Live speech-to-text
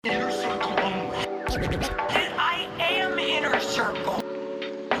Inner circle only. I am inner circle.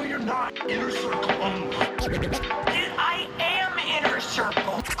 No, you're not. Inner circle only. I am inner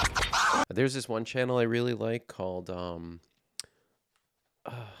circle. There's this one channel I really like called I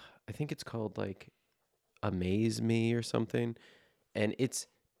think it's called like Amaze Me or something, and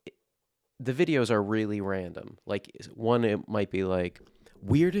the videos are really random. Like one, it might be like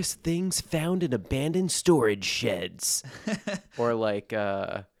weirdest things found in abandoned storage sheds, or like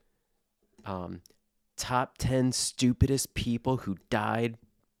top 10 stupidest people who died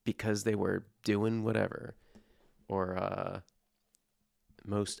because they were doing whatever, or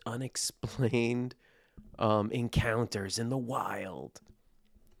most unexplained encounters in the wild.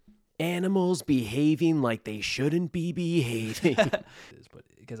 Animals behaving like they shouldn't be behaving. But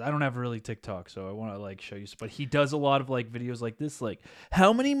because I don't have really TikTok, so I want to like show you. But he does a lot of like videos like this, like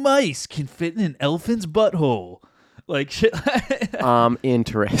how many mice can fit in an elephant's butthole, like shit.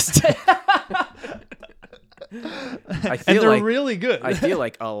 Interesting. I feel And they're like really good. I feel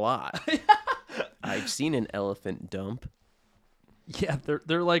like a lot. I've seen an elephant dump. Yeah,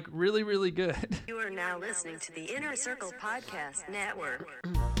 they're like really, really good. You are now listening to the Inner Circle Podcast Network.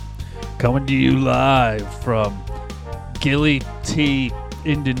 Coming to you live from Gili T,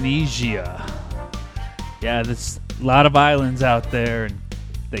 Indonesia. Yeah, there's a lot of islands out there, and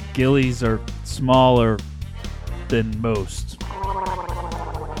the Gilis are smaller than most.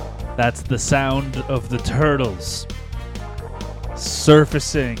 That's the sound of the turtles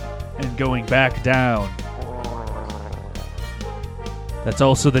surfacing and going back down. That's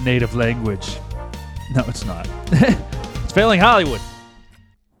also the native language. No, it's not. It's Failing Hollywood.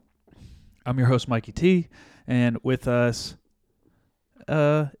 I'm your host, Mikey T, and with us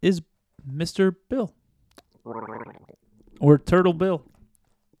is Mr. Bill. Or Turtle Bill.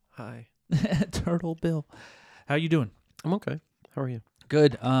 Hi. Turtle Bill. How you doing? I'm okay. How are you?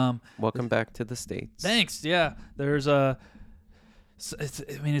 Good. Welcome back to the States. Thanks. Yeah. There's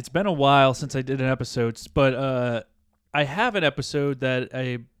it's been a while since I did an episode, but I have an episode that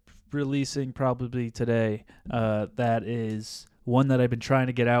I'm releasing probably today. That is one that I've been trying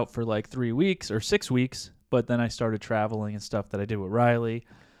to get out for like 3 weeks or 6 weeks, but then I started traveling and stuff that I did with Riley.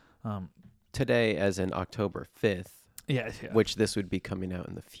 Today, as in October 5th, Yeah. which this would be coming out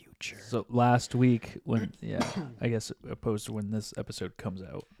in the future. So last week when, I guess opposed to when this episode comes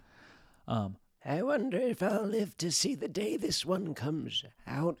out. I wonder if I'll live to see the day this one comes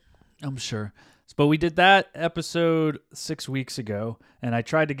out. I'm sure. But we did that episode 6 weeks ago, and I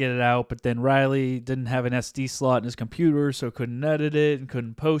tried to get it out, but then Riley didn't have an SD slot in his computer, so couldn't edit it and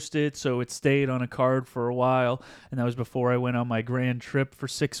couldn't post it, so it stayed on a card for a while, and that was before I went on my grand trip for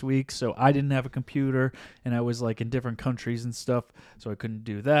 6 weeks, so I didn't have a computer, and I was like in different countries and stuff, so I couldn't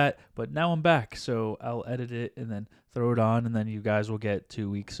do that, but now I'm back, so I'll edit it and then throw it on, and then you guys will get 2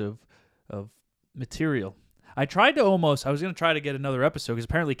 weeks of material. I was going to try to get another episode because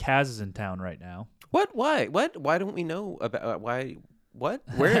apparently Kaz is in town right now. What? Why? What? Why don't we know about why? What?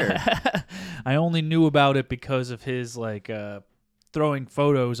 Where? I only knew about it because of his like throwing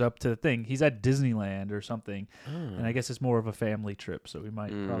photos up to the thing. He's at Disneyland or something, and I guess it's more of a family trip, so we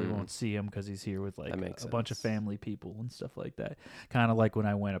probably won't see him because he's here with like a bunch of family people and stuff like that. Kind of like when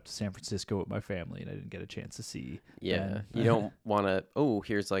I went up to San Francisco with my family and I didn't get a chance to see. Yeah, you don't want to. Oh,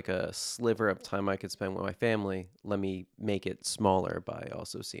 here's like a sliver of time I could spend with my family. Let me make it smaller by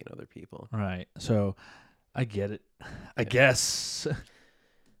also seeing other people. Right. So I get it. I guess.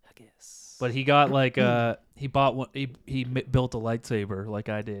 But he got like he bought one. He built a lightsaber like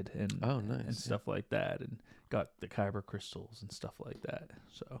I did, and nice, and stuff like that, and got the kyber crystals and stuff like that.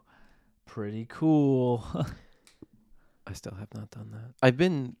 So pretty cool. I still have not done that. I've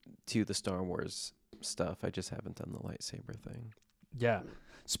been to the Star Wars stuff. I just haven't done the lightsaber thing. Yeah.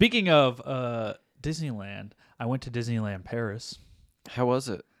 Speaking of Disneyland, I went to Disneyland Paris. How was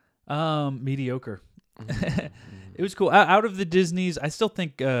it? Mediocre. It was cool. Out of the Disneys, I still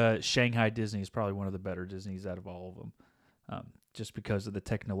think Shanghai Disney is probably one of the better Disneys out of all of them, just because of the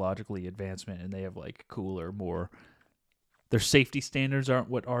technologically advancement, and they have like cooler, more. Their safety standards aren't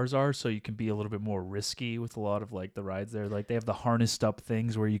what ours are, so you can be a little bit more risky with a lot of like the rides there. Like they have the harnessed up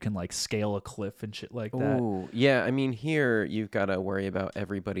things where you can like scale a cliff and shit like that. Oh, yeah. I mean, here you've got to worry about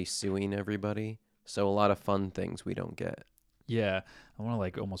everybody suing everybody, so a lot of fun things we don't get. Yeah, I want to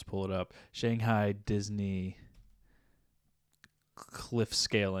like almost pull it up. Shanghai Disney cliff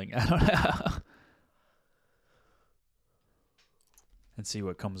scaling. I don't know. And see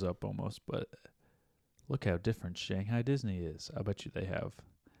what comes up almost, but look how different Shanghai Disney is. I bet you they have.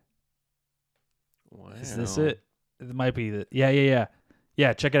 Wow. Is this it? It might be the Yeah,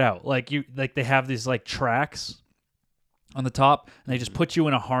 check it out. Like they have these like tracks on the top, and they just put you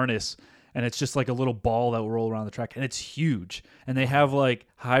in a harness, and it's just like a little ball that will roll around the track, and it's huge. And they have like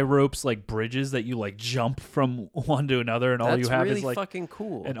high ropes, like bridges that you like jump from one to another, and all That's you have really is like fucking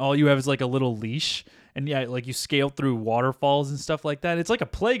cool. and all you have is like a little leash. And yeah, like you scale through waterfalls and stuff like that. It's like a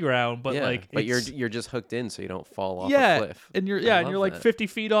playground, but but it's, you're just hooked in so you don't fall off yeah, a cliff. and you're I and you're love like that. 50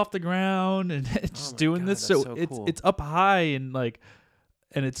 feet off the ground, and it's just my doing God, this. that's So so it's cool. it's up high and like,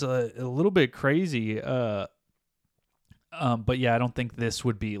 and it's a little bit crazy. But yeah, I don't think this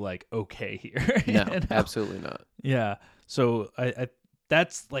would be like okay here. No, you know? absolutely not. Yeah. So I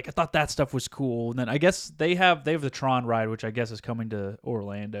that's like I thought that stuff was cool. And then I guess they have the Tron ride, which I guess is coming to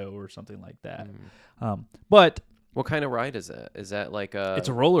Orlando or something like that. But What kind of ride is that? Is that like a? it's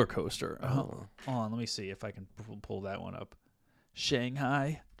a roller coaster. Oh. Hold on, let me see if I can pull that one up.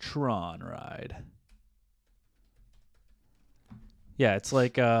 Shanghai Tron ride. Yeah, it's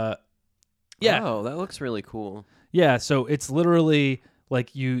like yeah. Oh, that looks really cool. Yeah, so it's literally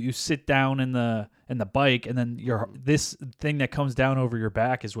like you sit down in the bike, and then this thing that comes down over your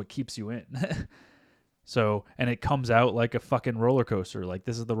back is what keeps you in. So, and it comes out like a fucking roller coaster. Like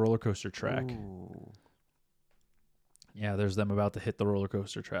this is the roller coaster track. Ooh. Yeah, there's them about to hit the roller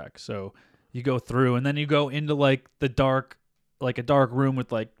coaster track. So you go through, and then you go into like the dark, like a dark room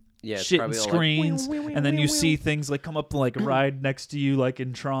with like Yeah, it's shit and probably all like, screens, "Wee, wee, and then wee, you wee, see wee." things like come up like ride next to you, like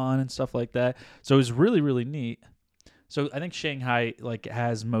in Tron and stuff like that. So it was really, really neat. So I think Shanghai like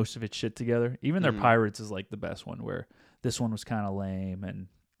has most of its shit together. Even their Pirates is like the best one, where this one was kind of lame, and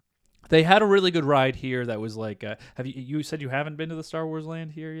they had a really good ride here that was like have you said you haven't been to the Star Wars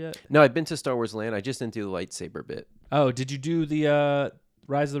land here yet? No, I've been to Star Wars Land. I just didn't do the lightsaber bit. Oh, did you do the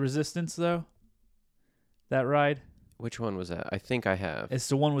Rise of the Resistance though? That ride? Which one was that? I think I have. It's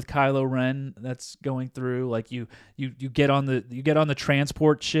the one with Kylo Ren that's going through. Like you get on the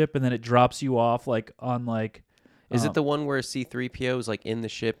transport ship, and then it drops you off like on like. Is it the one where C-3PO is like in the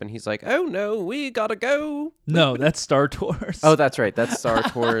ship and he's like, "Oh no, we gotta go"? No, that's Star Tours. Oh, that's right. That's Star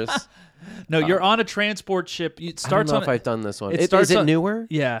Tours. no, you're on a transport ship. It I don't starts know on. if I've done this one. it Is starts it on- newer?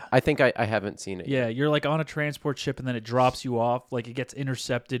 Yeah. I think I haven't seen it Yeah, yet. you're like on a transport ship, and then it drops you off. Like it gets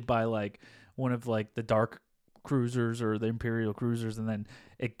intercepted by like one of like the dark cruisers or the Imperial cruisers, and then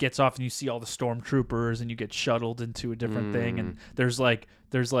it gets off, and you see all the stormtroopers, and you get shuttled into a different thing, and there's like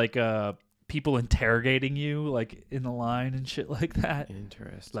people interrogating you like in the line and shit like that.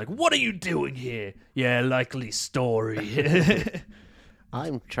 Interesting. Like, what are you doing here? Yeah, likely story.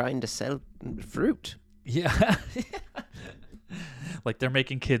 I'm trying to sell fruit. Yeah. Like they're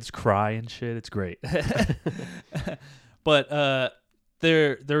making kids cry and shit. It's great. But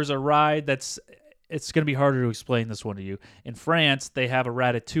there's a ride it's going to be harder to explain this one to you. In France, they have a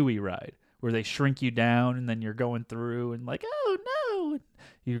Ratatouille ride where they shrink you down, and then you're going through and like, oh no,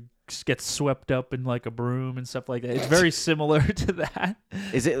 you just get swept up in like a broom and stuff like that. It's very similar to that.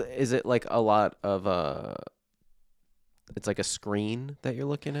 Is it like a lot of it's like a screen that you're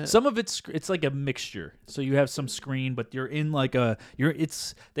looking at? Some of it's like a mixture. So you have some screen, but you're in like they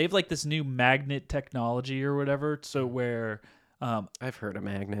have like this new magnet technology or whatever. So where I've heard of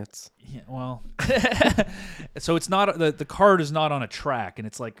magnets. yeah, well, so it's not the cart is not on a track, and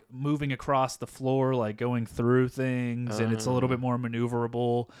it's like moving across the floor, like going through things, and it's a little bit more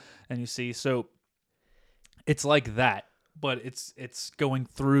maneuverable. And you see, so it's like that, but it's going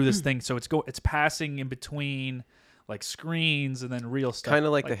through this thing. So it's passing in between like screens and then real stuff. Kind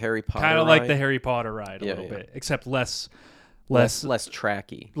of like the Harry Potter kind of like ride. the Harry Potter ride a Yeah, little yeah. bit, except less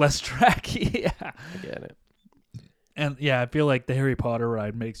tracky. tracky. Yeah. I get it. And yeah, I feel like the Harry Potter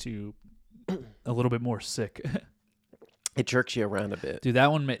ride makes you a little bit more sick. It jerks you around a bit. Dude,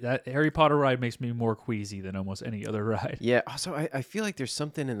 that Harry Potter ride makes me more queasy than almost any other ride. Yeah. Also, I feel like there's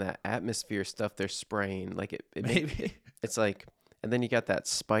something in that atmosphere stuff they're spraying. Like it Maybe. it's like, and then you got that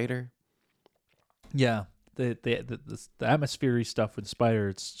spider. Yeah. The atmosphere stuff with Spider,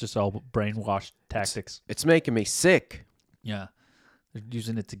 it's just all brainwashed tactics. It's making me sick. Yeah. They're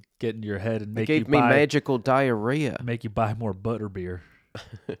using it to get into your head and It make you gave me buy magical diarrhea. make you buy more butterbeer.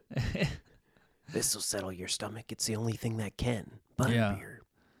 This will settle your stomach. It's the only thing that can. Butterbeer. Yeah.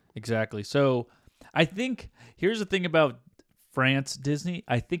 Exactly. So I think here's the thing about France Disney.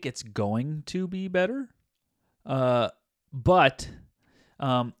 I think it's going to be better. But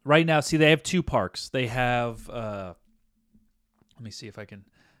right now, see, they have two parks. They have let me see if I can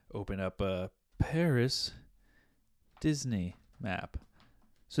open up Paris Disney map.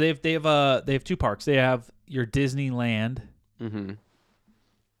 So they have two parks. They have your Disneyland. Mm-hmm.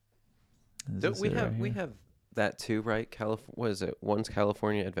 Is Don't this we it have right we here? have that too, right? What is it? One's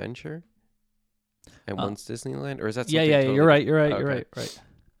California Adventure, and one's Disneyland, or is that? Yeah, something yeah. totally You're right. different? You're right. Oh, You're okay. right.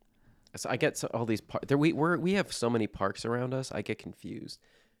 So I get all these we have so many parks around us. I get confused.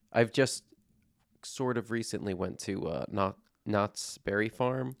 I've just sort of recently went to Knott's Berry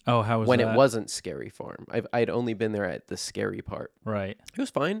Farm Oh, how was when that? it wasn't Scary Farm. I'd only been there at the scary part. Right. It was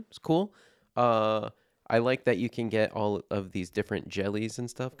fine. It was cool. I like that you can get all of these different jellies and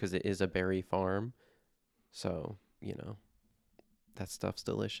stuff because it is a berry farm. So, that stuff's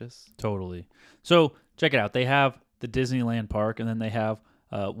delicious. Totally. So check it out. They have the Disneyland Park, and then they have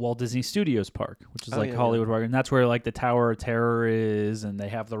Walt Disney Studios Park, which is like Hollywood Park, and that's where like the Tower of Terror is, and they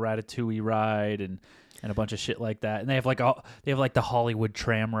have the Ratatouille ride and a bunch of shit like that. And they have like the Hollywood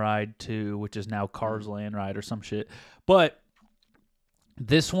Tram ride too, which is now Cars Land ride or some shit. But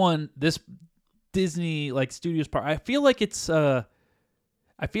this Disney like Studios Park, I feel like it's a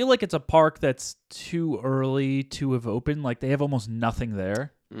park that's too early to have opened. Like they have almost nothing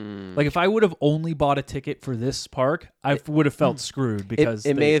there. Like if I would have only bought a ticket for this park, I would have felt screwed because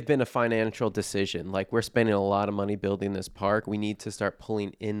it may have been a financial decision. Like we're spending a lot of money building this park. We need to start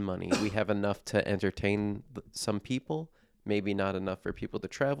pulling in money. We have enough to entertain some people, maybe not enough for people to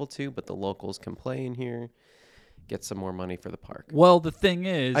travel to, but the locals can play in here, get some more money for the park. Well, the thing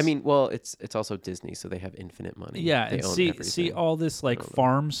is, I mean, it's also Disney, so they have infinite money. yeah, they and own see everything. all this like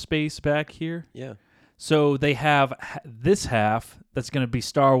farm space back here. Yeah. So they have this half that's going to be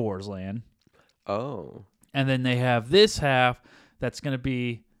Star Wars Land, Oh. and then they have this half that's going to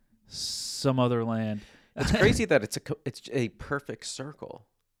be some other land. It's crazy that it's a perfect circle.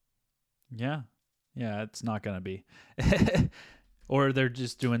 Yeah, it's not going to be, or they're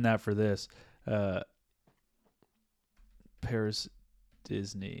just doing that for this. Paris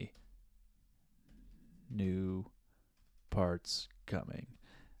Disney new parts coming.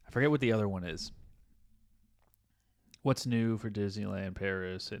 I forget what the other one is. What's new for Disneyland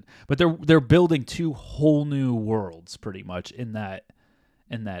Paris, but they're building 2 whole new worlds pretty much in that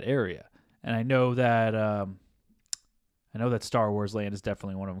area, and I know that Star Wars Land is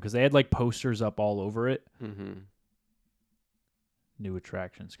definitely one of them because they had like posters up all over it. Mm-hmm. New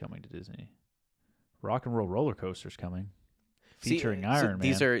attractions coming to Disney. Rock and Roll Roller Coaster's coming, featuring Iron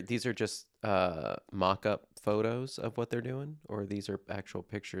Man. These are just mock-up photos of what they're doing, or these are actual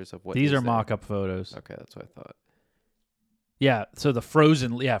pictures of what. These is are there? mock-up photos. Okay, that's what I thought. Yeah, so the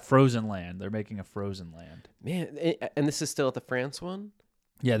Frozen Land. They're making a Frozen Land. Man, and this is still at the France one?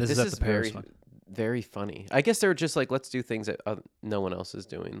 Yeah, this is at the Paris very, one. very funny. I guess they're just like, let's do things that no one else is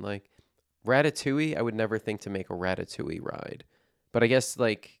doing. Like Ratatouille, I would never think to make a Ratatouille ride. But I guess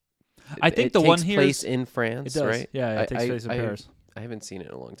like I think it the takes one here place is- in France, It does. right? Yeah, it takes place in Paris. I haven't seen it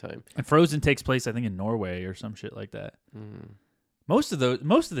in a long time. And Frozen takes place, I think, in Norway or some shit like that. Most of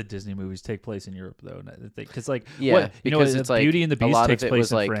the Disney movies take place in Europe, though, because like because it's like Beauty and the a Beast lot takes of it place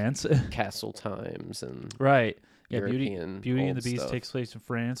was in like France, Castle Times and right? Yeah, European Beauty and old the Beast stuff. takes place in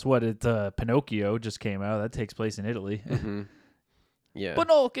France. Pinocchio just came out. That takes place in Italy. Yeah.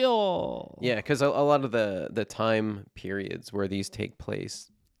 Pinocchio. Yeah, because a lot of the time periods where these take place,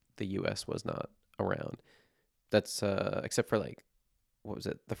 the U.S. was not around. That's except for like, what was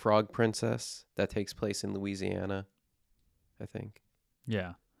it? The Frog Princess that takes place in Louisiana, I think.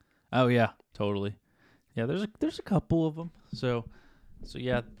 Yeah. Oh yeah, totally. Yeah, there's a couple of them. So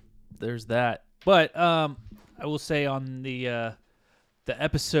yeah, there's that. But I will say on the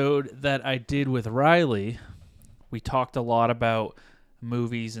episode that I did with Riley, we talked a lot about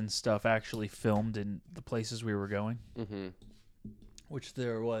movies and stuff actually filmed in the places we were going. Mm-hmm. Which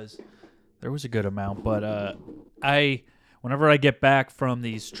there was a good amount, but whenever I get back from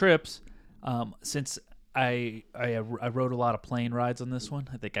these trips, since I rode a lot of plane rides on this one.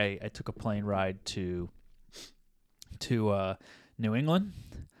 I think I took a plane ride to New England,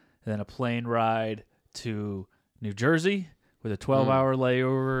 and then a plane ride to New Jersey with a 12-hour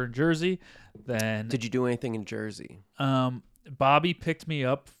layover in Jersey. Then Did you do anything in Jersey? Bobby picked me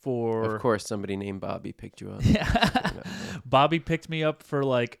up for. Of course, somebody named Bobby picked you up. Bobby picked me up for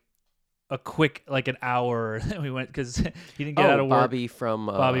like a quick, like an hour. We went because he didn't get out of work. Bobby from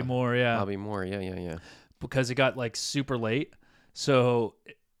Bobby Moore, yeah. Bobby Moore, yeah. Because it got like super late, so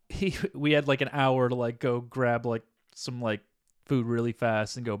we had like an hour to like go grab like some like food really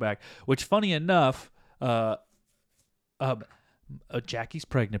fast and go back. Which, funny enough, Jackie's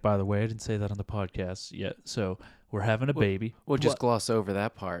pregnant, by the way. I didn't say that on the podcast yet, so we're having a baby. We'll just gloss over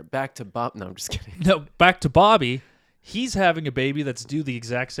that part. Back to Bob. No, I'm just kidding. No, back to Bobby. He's having a baby that's due the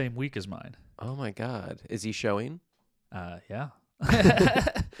exact same week as mine. Oh my God, is he showing? Yeah.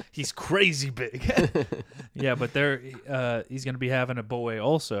 He's crazy big. Yeah, but he's going to be having a boy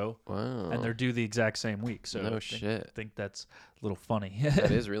also. Wow. And they're due the exact same week. So No I shit. think that's a little funny.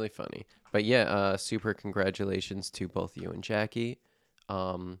 That is really funny. But yeah, super congratulations to both you and Jackie.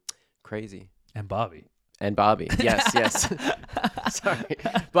 Crazy. And Bobby. And Bobby. Yes, yes. Sorry.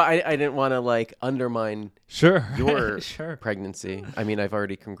 But I didn't want to like undermine Sure. your Sure. pregnancy. I mean, I've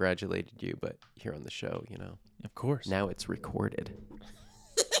already congratulated you, but here on the show, you know, Of course. now it's recorded.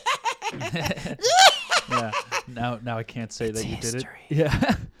 Yeah. Now I can't say It's that you history. did it.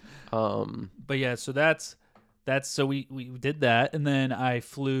 Yeah. But yeah, so that's so we did that, and then I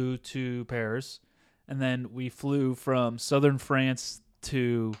flew to Paris, and then we flew from southern France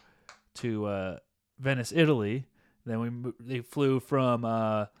to Venice, Italy. Then they flew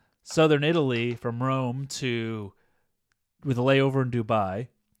from southern Italy, from Rome with a layover in Dubai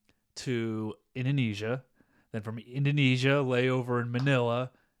to Indonesia. Then from Indonesia, layover in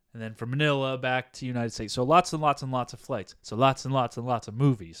Manila, and then from Manila back to United States. So lots and lots and lots of flights. So lots and lots and lots of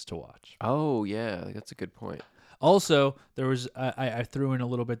movies to watch. oh yeah, that's a good point. Also, there was I threw in a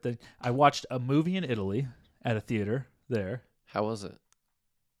little bit that I watched a movie in Italy at a theater there. How was it?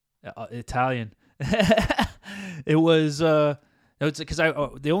 Italian. It was because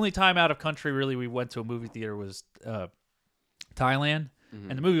the only time out of country really we went to a movie theater was Thailand,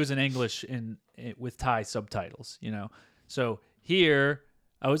 and the movie was in English with Thai subtitles. You know, so here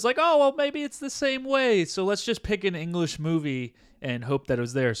I was like, oh well, maybe it's the same way. So let's just pick an English movie and hope that it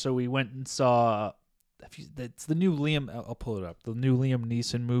was there. So we went and saw. It's the new Liam. I'll pull it up. The new Liam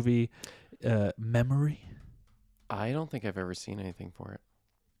Neeson movie, Memory. I don't think I've ever seen anything for it.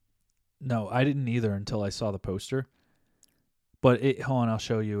 No, I didn't either until I saw the poster. But hold on, I'll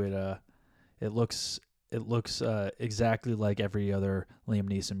show you it. It looks exactly like every other Liam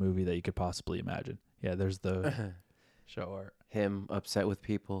Neeson movie that you could possibly imagine. Yeah, there's the show art. Him upset with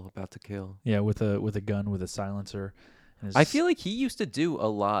people about to kill. Yeah, with a gun with a silencer. And I feel like he used to do a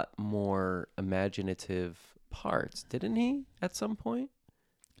lot more imaginative parts, didn't he? At some point.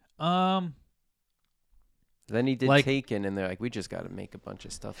 Then he did Like- Taken, and they're like, we just got to make a bunch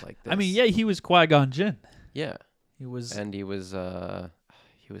of stuff like this. I mean, yeah, he was Qui-Gon Jinn. yeah, He was. and he was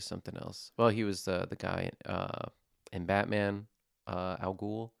something else. Well, he was the guy in Batman, Al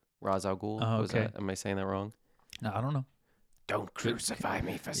Ghul, Ra's al Ghul. Oh, Was okay. that? Am I saying that wrong? No, I don't know. Don't crucify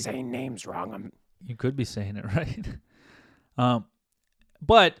me for saying names wrong. You could be saying it right.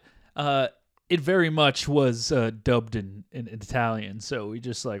 But it very much was dubbed in Italian, so we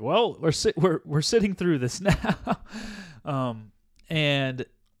just like, well, we're sitting through this now. And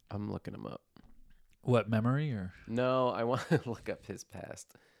I'm looking him up. what, Memory or No, I want to look up his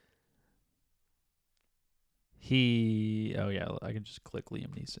past. he? Oh yeah, I can just click Liam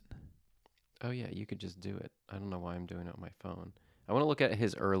Neeson. Oh yeah, you could just do it. I don't know why I'm doing it on my phone. I want to look at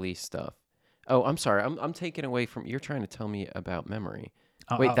his early stuff. Oh, I'm sorry. I'm taking away from. You're trying to tell me about Memory.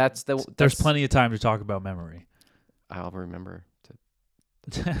 Wait, there's that's plenty of time to talk about Memory. I'll remember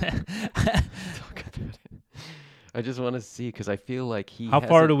to talk about it. I just want to see because I feel like he. How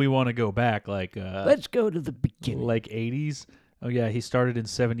far do we want to go back? Like Let's go to the beginning. like 80s. Oh yeah, he started in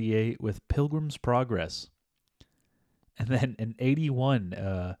 78 with Pilgrim's Progress, and then in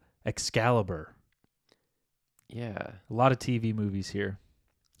 81, Excalibur. Yeah. A lot of TV movies here,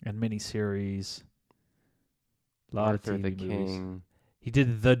 and miniseries. A lot Arthur of the TV movies. King. He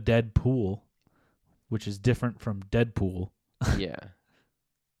did The Deadpool, which is different from Deadpool. Yeah.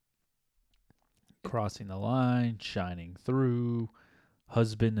 Crossing the Line, Shining Through,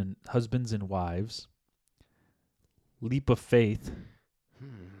 Husbands and Wives, Leap of Faith.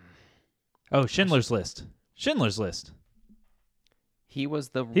 Oh, Schindler's List. Schindler's List. He was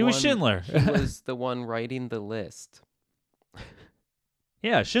the He was Schindler. He was the one writing the list.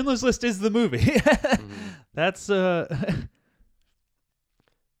 Yeah, Schindler's List is the movie. That's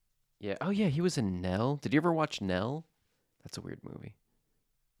Yeah. Oh yeah, he was in Nell. Did you ever watch Nell? That's a weird movie.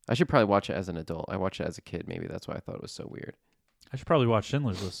 I should probably watch it as an adult. I watched it as a kid. Maybe that's why I thought it was so weird. I should probably watch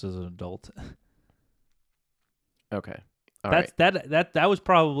Schindler's List as an adult. Okay. All right. That was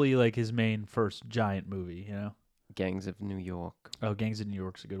probably like his main first giant movie, you know? Gangs of New York. Oh, Gangs of New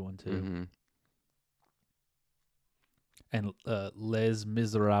York's a good one too. Mhm. And Les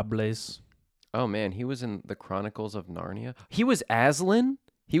Miserables. Oh man, he was in the Chronicles of Narnia. He was Aslan.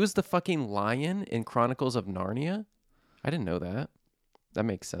 He was the fucking lion in Chronicles of Narnia. I didn't know that. That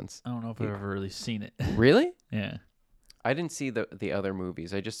makes sense. I don't know if I've ever really seen it. Really? Yeah. I didn't see the other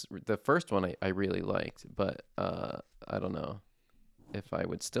movies. The first one I really liked, but I don't know if I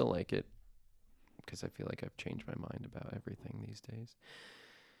would still like it because I feel like I've changed my mind about everything these days.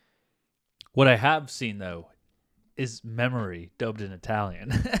 What I have seen though is Memory dubbed in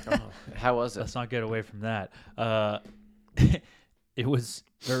Italian. Oh, how was it? Let's not get away from that. It was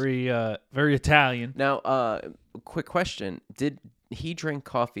very Italian. Now, quick question: did he drink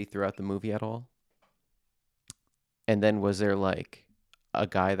coffee throughout the movie at all? And then was there like a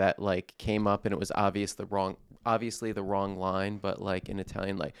guy that like came up and it was obviously the wrong line, but like in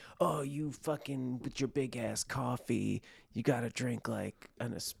Italian, like, oh, you fucking with your big ass coffee, you gotta drink like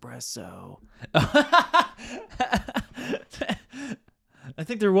an espresso. I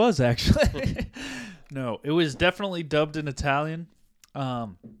think there was actually. No, it was definitely dubbed in Italian.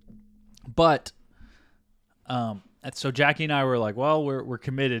 But so Jackie and I were like, well, we're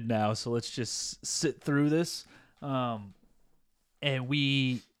committed now, so let's just sit through this. And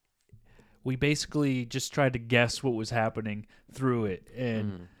we basically just tried to guess what was happening through it,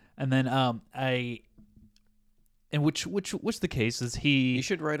 and then which the case is You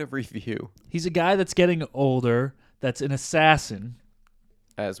should write a review, he's a guy that's getting older, that's an assassin.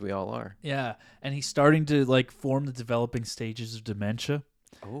 as we all are. Yeah, and he's starting to like form the developing stages of dementia.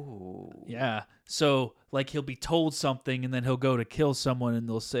 Oh. Yeah. So like he'll be told something and then he'll go to kill someone and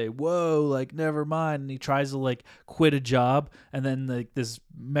they'll say, "Whoa, like never mind." And he tries to like quit a job, and then like this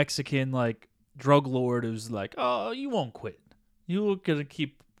Mexican like drug lord who's like, "Oh, you won't quit. You're gonna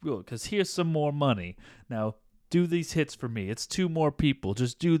keep because here's some more money. Now do these hits for me. It's 2 more people.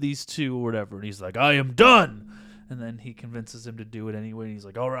 Just do these 2 or whatever." And he's like, "I am done." And then he convinces him to do it anyway. And he's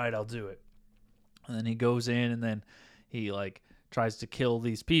like, "All right, I'll do it." And then he goes in and then he like tries to kill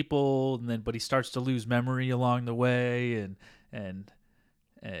these people, and then but he starts to lose memory along the way, and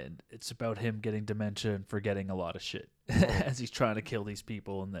it's about him getting dementia and forgetting a lot of shit as he's trying to kill these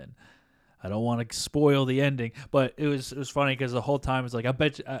people. And then I don't want to spoil the ending, but it was funny because the whole time it's like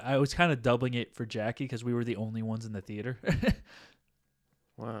I was kind of doubling it for Jackie because we were the only ones in the theater.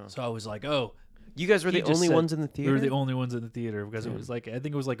 Wow. So I was like, oh. You guys were He the just only said ones in the theater? We were the only ones in the theater because it was like, I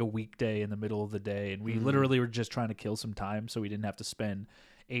think it was like a weekday in the middle of the day, and we literally were just trying to kill some time so we didn't have to spend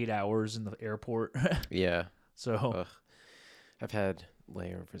 8 hours in the airport. Yeah. So Ugh. I've had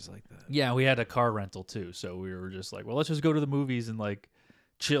layovers like that. yeah, we had a car rental too, so we were just like, well, let's just go to the movies and like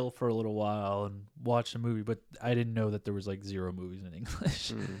chill for a little while and watch a movie. But I didn't know that there was like 0 movies in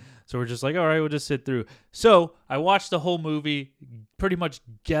English. So we're just like, all right, we'll just sit through. So I watched the whole movie, pretty much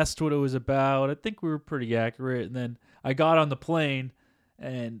guessed what it was about. I think we were pretty accurate. And then I got on the plane,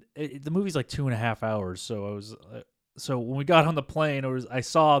 and the movie's like 2.5 hours. So I was, so when we got on the plane, I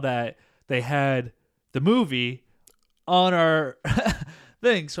saw that they had the movie on our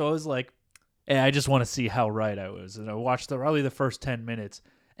thing. So I was like, hey, I just want to see how right I was. And I watched probably the first 10 minutes.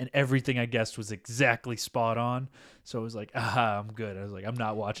 And everything I guessed was exactly spot on. So I was like, I'm good. I was like, I'm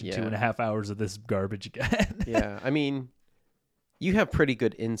not watching 2.5 hours of this garbage again. Yeah. I mean, you have pretty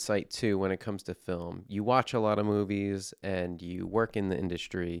good insight, too, when it comes to film. You watch a lot of movies and you work in the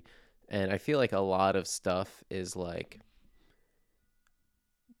industry. And I feel like a lot of stuff is like,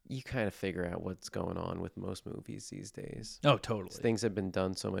 you kind of figure out what's going on with most movies these days. Oh, totally. Things have been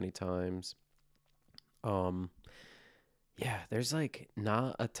done so many times. Yeah, there's like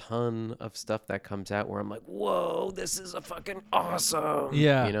not a ton of stuff that comes out where I'm like, whoa, this is a fucking awesome.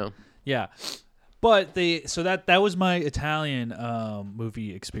 Yeah. You know? Yeah. But so that was my Italian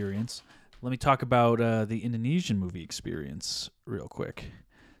movie experience. Let me talk about the Indonesian movie experience real quick.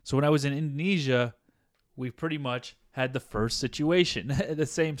 So when I was in Indonesia, we pretty much had the first situation, the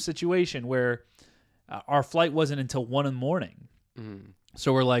same situation where our flight wasn't until 1 a.m.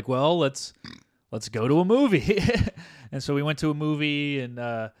 So we're like, well, let's go to a movie. And so we went to a movie, and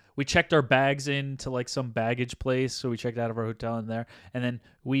we checked our bags into like some baggage place. So we checked out of our hotel in there. And then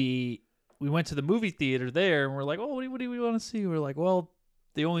we went to the movie theater there, and we're like, oh, what do we want to see? We're like, well,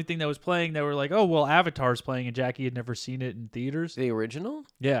 the only thing that was playing, they were like, oh, well, Avatar's playing, and Jackie had never seen it in theaters. The original?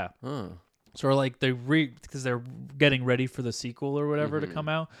 Yeah. Huh. So we're like, because they're getting ready for the sequel or whatever to come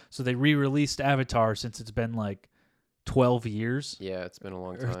out. So they re-released Avatar since it's been like 12 years. Yeah, it's been a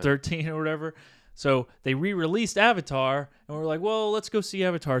long Or time. 13 or whatever. So they re-released Avatar, and we're like, well, let's go see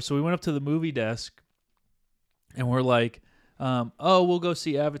Avatar. So we went up to the movie desk, and we're like, oh, we'll go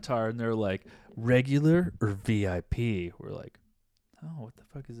see Avatar. And they're like, regular or VIP? We're like, oh, what the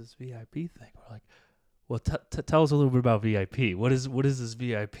fuck is this VIP thing? We're like, well, tell us a little bit about VIP. What is this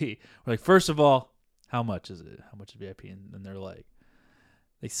VIP? We're like, first of all, how much is it? How much is VIP? And then they're like,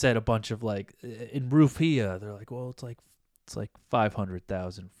 they said a bunch of like, in rupiah, they're like, well, it's like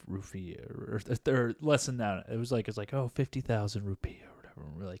 500,000 rupiah or less than that. It's like, oh, 50,000 rupiah or whatever.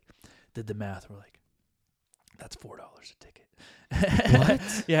 And we're like, did the math. We're like, that's $4 a ticket.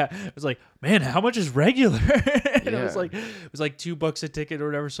 What? Yeah. It was like, man, how much is regular? And Yeah. it was like $2 a ticket or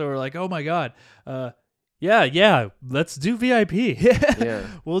whatever. So we're like, oh my God. Yeah, let's do VIP. Yeah.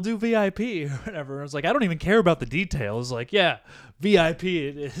 We'll do VIP or whatever. I was like, I don't even care about the details. Like, yeah, VIP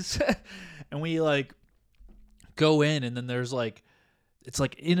it is. And we like go in, and then there's like it's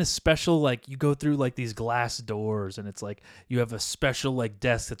like in a special, like you go through like these glass doors, and it's like you have a special like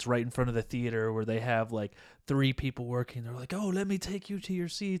desk that's right in front of the theater where they have like 3 people working. They're like, oh, let me take you to your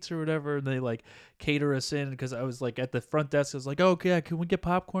seats or whatever, and they like cater us in, because I was like at the front desk. I was like, oh, okay, can we get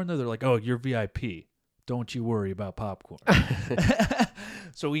popcorn? They're like, oh, you're VIP, don't you worry about popcorn.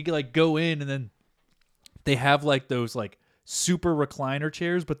 So we like go in, and then they have like those like super recliner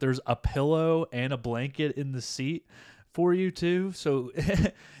chairs, but there's a pillow and a blanket in the seat for you too. So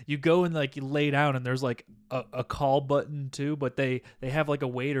you go and like you lay down, and there's like a call button too, but they have like a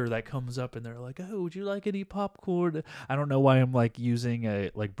waiter that comes up, and they're like, oh, would you like any popcorn? I don't know why I'm like using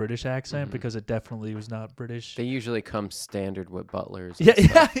a like British accent, because it definitely was not British. They usually come standard with butlers.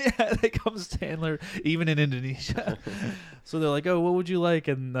 Yeah, they come standard even in Indonesia. So they're like, oh, what would you like?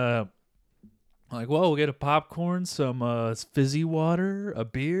 And I'm like, well, we'll get a popcorn, some fizzy water, a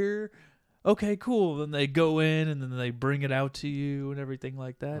beer. Okay, cool. Then they go in, and then they bring it out to you and everything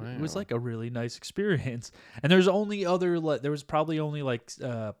like that. It was Wow. like a really nice experience. And there's only there was probably only like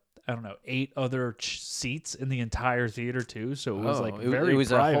I don't know, 8 other seats in the entire theater too. So it was like very it was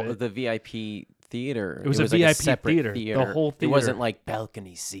private. the VIP theater. It was a like VIP separate theater, the whole It theater. wasn't like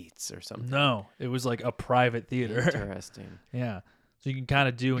balcony seats or something. No, it was like a private theater. Interesting. Yeah. So you can kind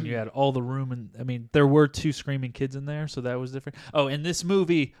of do, and you had all the room, and I mean, there were 2 screaming kids in there, so that was different. Oh, and this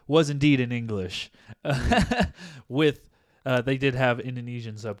movie was indeed in English, with they did have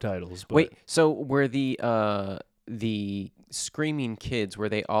Indonesian subtitles. But Wait, so were the screaming kids, were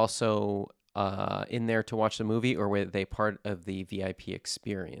they also in there to watch the movie, or were they part of the VIP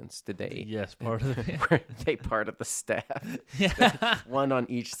experience? Did they? yes, part of the Were they part of the staff? yeah, One on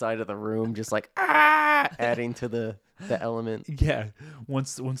each side of the room, just like adding to the element. yeah.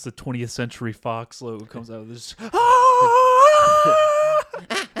 Once the 20th Century Fox logo comes out, there's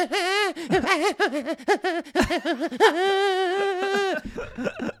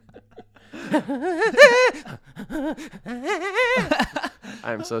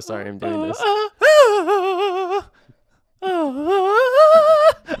I'm so sorry I'm doing this.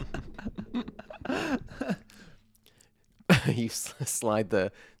 You slide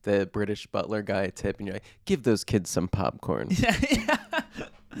the British butler guy a tip, and you're like, give those kids some popcorn.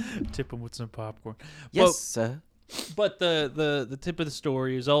 tip them with some popcorn. Yes, sir. But the tip of the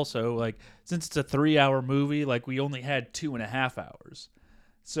story is also, like, since it's a 3-hour movie, like, we only had 2.5 hours.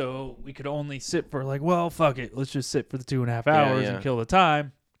 So we could only sit for, like, well, fuck it. Let's just sit for the 2.5 hours yeah. and kill the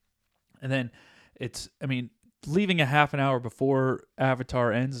time. And then leaving a half an hour before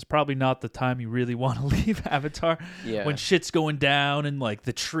Avatar ends is probably not the time you really want to leave Avatar. Yeah. When shit's going down and, like,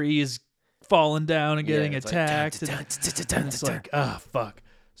 the tree is falling down and getting it's like, attacked. And it's like, ah, fuck.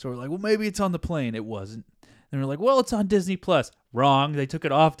 So we're like, well, maybe it's on the plane. It wasn't. And we're like, well, it's on Disney Plus. Wrong. They took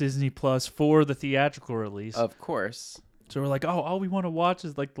it off Disney Plus for the theatrical release. Of course. So we're like, oh, all we want to watch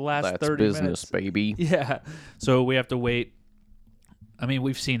is like the last That's 30 business, minutes. baby. Yeah. So we have to wait. I mean,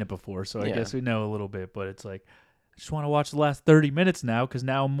 we've seen it before, so I Yeah. guess we know a little bit. But it's like, I just want to watch the last 30 minutes now, because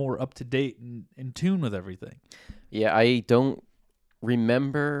now I'm more up to date and in tune with everything. Yeah, I don't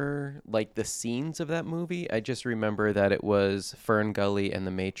remember like the scenes of that movie. I just remember that it was Fern Gully and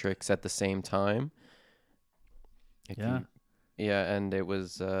The Matrix at the same time. Yeah, and it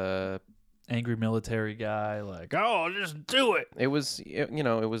was Angry military guy, like, oh, just do it. it was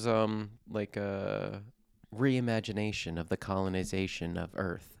like a reimagination of the colonization of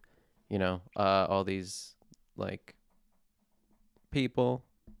Earth. All these like people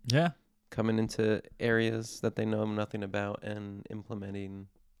Yeah. coming into areas that they know nothing about and implementing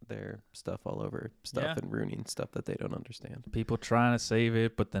their stuff all over stuff Yeah. and ruining stuff that they don't understand. People trying to save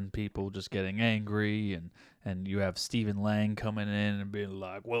it, but then people just getting angry, and you have Stephen Lang coming in and being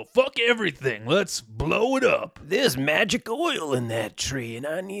like, well, fuck everything, let's blow it up. There's magic oil in that tree, and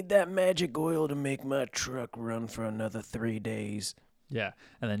I need that magic oil to make my truck run for another 3 days. Yeah,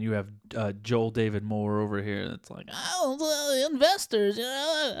 and then you have Joel David Moore over here that's like, oh, investors,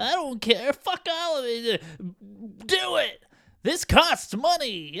 I don't care, fuck all of it, do it, this costs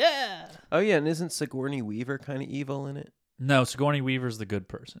money, yeah. Oh yeah, and isn't Sigourney Weaver kind of evil in it? No, Sigourney Weaver's the good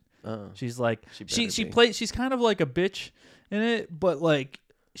person. Oh, She's like, She she better be. plays, she's kind of like a bitch in it, but like,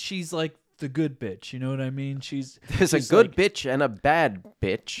 she's like the good bitch, you know what I mean? She's there's a she's good like- bitch and a bad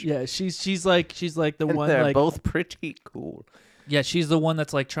bitch. Yeah, she's like the And one, they're like, both pretty cool. yeah, she's the one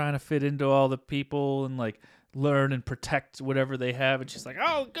that's like trying to fit into all the people and like learn and protect whatever they have, and she's like,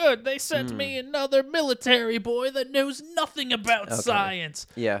 oh good, they sent me another military boy that knows nothing about Okay. science.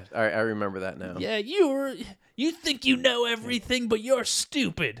 Yeah, I remember that now. Yeah, you think you know everything, but you're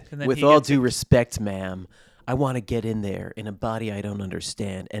stupid. And then With he all gets due respect, ma'am, I want to get in there in a body I don't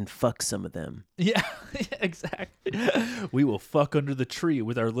understand and fuck some of them. Yeah, exactly. We will fuck under the tree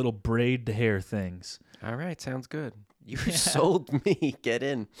with our little braid hair things. All right, sounds good. You sold me. Get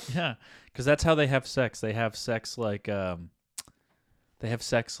in. Yeah, because that's how they have sex. They have sex like like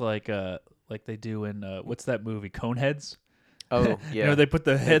they do in what's that movie, Coneheads? Oh, yeah. You know, they put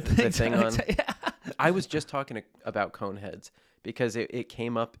the head the things thing on. Yeah. I was just talking about Coneheads because it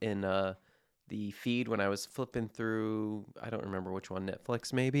came up in the feed when I was flipping through, I don't remember which one,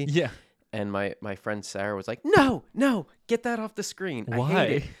 Netflix maybe? Yeah. And my friend Sarah was like, no, get that off the screen. I Why?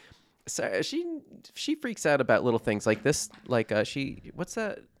 hate it. Sarah, she freaks out about little things like this. Like what's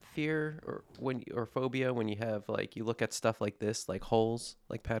that fear or phobia when you have like you look at stuff like this, like holes,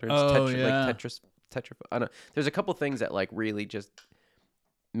 like patterns, Oh, yeah. like tetra. I don't know. There's a couple things that like really just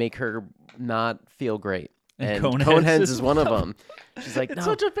make her not feel great. And Coneheads is one of them. She's like, It's no,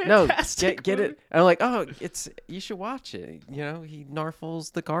 such a no, fantastic get movie." it. And I'm like, oh, you should watch it. You know, he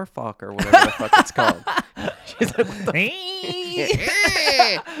narfles the Garfok or whatever the fuck it's called. She's like, what the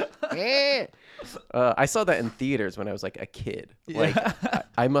I saw that in theaters when I was like a kid. Like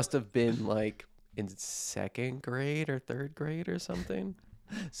I must have been like in second grade or third grade or something.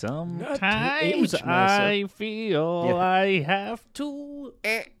 Sometimes myself. I feel Yeah. I have to.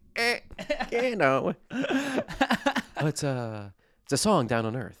 You know. Oh, it's a song, Down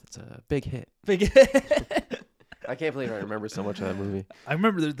on Earth. It's a big hit. I can't believe I remember so much of that movie. I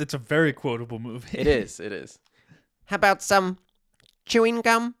remember that's a very quotable movie. It is. How about some chewing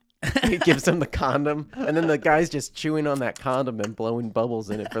gum? He gives him the condom, and then the guy's just chewing on that condom and blowing bubbles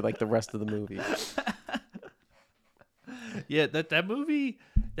in it for like the rest of the movie. Yeah, that movie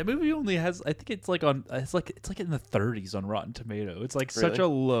only has, I think it's like in the 30s on Rotten Tomato. It's like such Really? a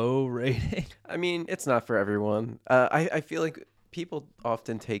low rating. I mean, it's not for everyone. I feel like people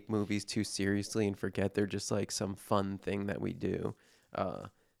often take movies too seriously and forget they're just like some fun thing that we do.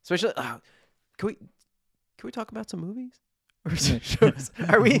 Especially, can we talk about some movies? Or some shows?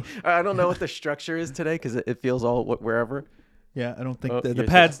 Are we? I don't know what the structure is today because it feels all wherever. Yeah, I don't think Oh, the you're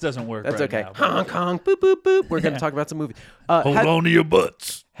pads doesn't work. That's right okay. now, but- Hong Kong, boop boop boop. We're gonna Yeah. talk about some movies. Hold on to your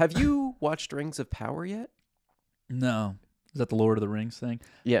butts. Have you watched Rings of Power yet? No, is that the Lord of the Rings thing?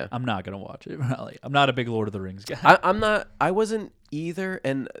 Yeah. I'm not gonna watch it. Really, I'm not a big Lord of the Rings guy. I'm not. I wasn't either.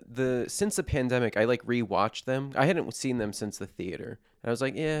 And since the pandemic, I like rewatched them. I hadn't seen them since the theater. And I was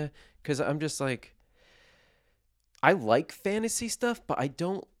like, yeah, because I'm just like, I like fantasy stuff, but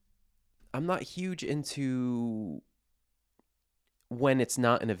I'm not huge into when it's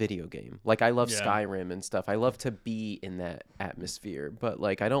not in a video game. Like I love Yeah. Skyrim and stuff. I love to be in that atmosphere, but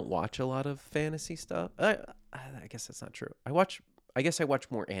like I don't watch a lot of fantasy stuff. I guess that's not true. I guess I watch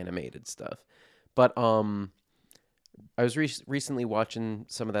more animated stuff. But I was recently watching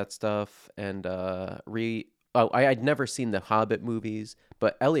some of that stuff and I'd never seen the Hobbit movies,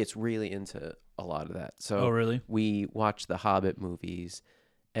 but Elliot's really into a lot of that. So Oh, really? we watched the Hobbit movies,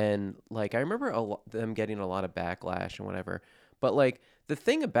 and like I remember them getting a lot of backlash and whatever. But like the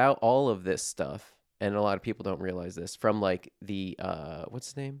thing about all of this stuff, and a lot of people don't realize this, from like the what's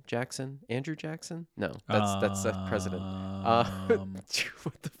his name, Andrew Jackson? No, that's the president.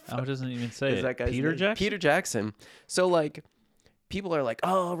 What the fuck? Oh, it doesn't even say is it. that guy's Peter name? Jackson. Peter Jackson. So like people are like,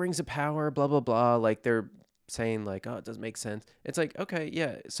 oh, Rings of Power, blah blah blah. Like they're saying like, oh, it doesn't make sense. It's like, okay,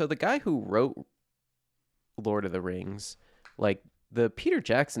 yeah. So the guy who wrote Lord of the Rings, like the Peter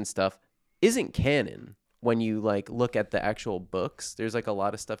Jackson stuff isn't canon when you like look at the actual books. There's like a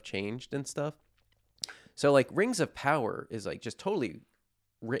lot of stuff changed and stuff. So like Rings of Power is like just totally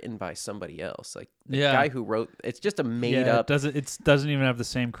written by somebody else. Like the Yeah. guy who wrote it's just a made Yeah, up it doesn't even have the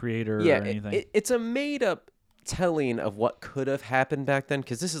same creator or anything. it's a made up telling of what could have happened back then,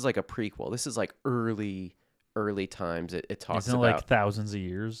 because this is like a prequel. This is like early times. It talks Isn't it about like thousands of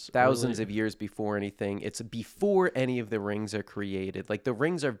years? thousands early? of years before anything. It's before any of the rings are created. Like the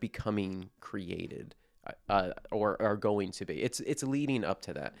rings are becoming created, or are going to be. It's leading up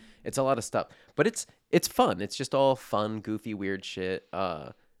to that. It's a lot of stuff, but it's fun. It's just all fun, goofy, weird shit.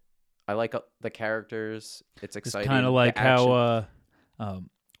 I like the characters. It's It's exciting. kind of The like action. how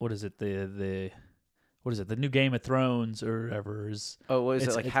what is it the new Game of Thrones or whatever is. Oh, what is it,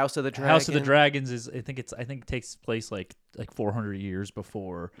 it's- like it's- House of the Dragon? House of the Dragons is I think it takes place like 400 years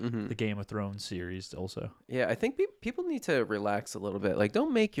before Mm-hmm. the Game of Thrones series also. Yeah, I think people need to relax a little bit. Like,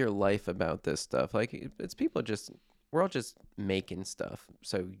 don't make your life about this stuff. Like, it's people we're all just making stuff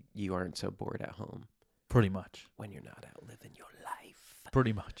so you aren't so bored at home Pretty much. when you're not out living your life.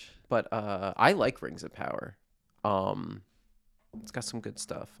 Pretty much. But I like Rings of Power. It's got some good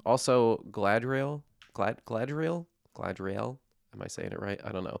stuff. Also, Gladriel. Am I saying it right?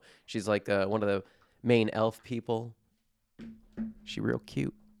 I don't know. She's like one of the main elf people. She real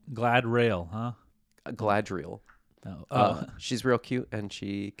cute. Glad Rail, huh? Galadriel. Oh, She's real cute and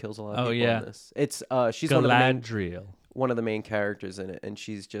she kills a lot of Oh, people yeah. in this. It's she's Galadriel. one of the main characters in it, and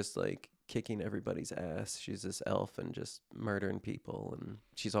she's just like kicking everybody's ass. She's this elf and just murdering people, and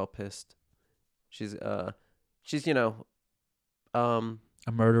she's all pissed. She's you know,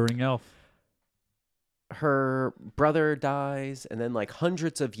 A murdering elf. her brother dies, and then like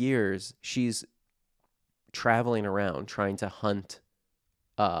hundreds of years she's traveling around trying to hunt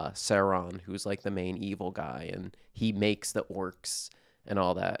Sauron, who's like the main evil guy, and he makes the orcs and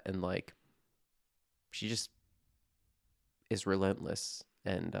all that, and like she just is relentless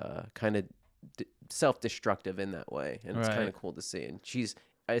and kind of self-destructive in that way, and it's kind of cool to see. And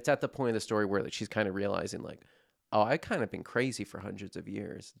it's at the point of the story where like, she's kind of realizing like, oh, I kind of been crazy for hundreds of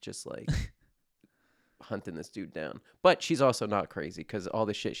years, just like hunting this dude down. But she's also not crazy because all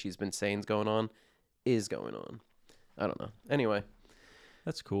the shit she's been saying is going on. I don't know. Anyway.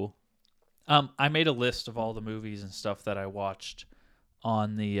 That's cool. I made a list of all the movies and stuff that I watched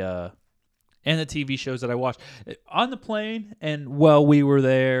on the and the TV shows that I watched on the plane and while we were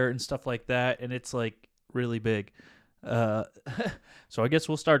there and stuff like that, and it's like really big. So I guess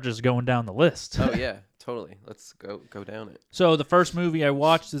we'll start just going down the list. Oh yeah, totally. Let's go down it. So the first movie I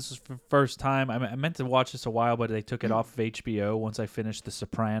watched, this was for the first time. I meant to watch this a while, but they took it off of HBO once I finished The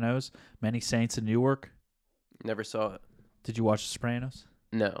Sopranos. Many Saints in Newark. Never saw it. Did you watch The Sopranos?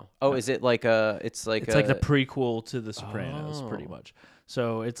 No. Oh, is it like a? It's like the prequel to The Sopranos, pretty Oh. much.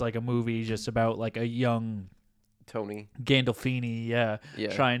 So it's like a movie just about like a young Tony. Gandolfini, Yeah.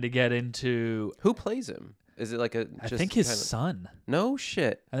 trying to get into. Who plays him? Is it like a? I just think his kinda- son. No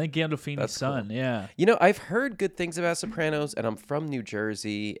shit. I think Gandolfini's That's cool. son. Yeah. You know, I've heard good things about Sopranos, and I'm from New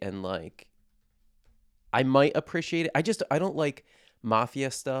Jersey, and like, I might appreciate it. I don't like mafia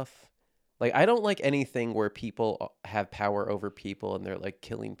stuff. Like, I don't like anything where people have power over people and they're like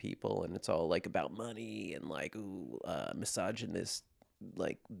killing people, and it's all like about money and like misogynist,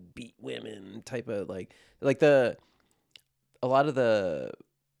 like beat women type of like a lot of the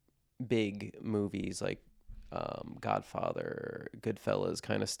big movies like Godfather, Goodfellas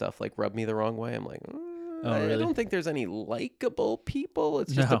kind of stuff like rub me the wrong way. I'm like, I really? don't think there's any likable people.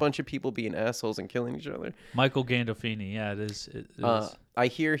 It's just No. a bunch of people being assholes and killing each other. Michael Gandolfini. Yeah, it is. It is. I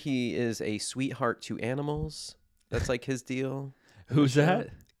hear he is a sweetheart to animals. That's like his deal. Who's that?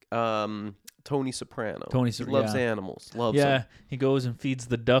 Tony Soprano. Tony He Soprano, loves yeah. animals. Loves Yeah, them. he goes and feeds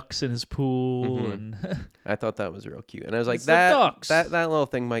the ducks in his pool, Mhm. and I thought that was real cute, and I was like, It's the that ducks. that little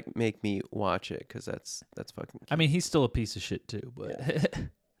thing might make me watch it because that's fucking. Cute. I mean, he's still a piece of shit too. But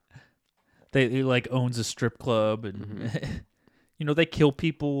he like owns a strip club, and you know they kill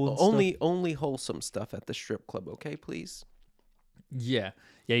people. And only wholesome stuff at the strip club, okay, please. yeah.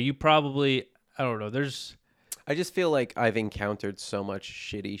 You probably. I don't know. There's. I just feel like I've encountered so much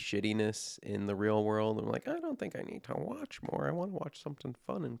shittiness in the real world. I'm like, I don't think I need to watch more. I want to watch something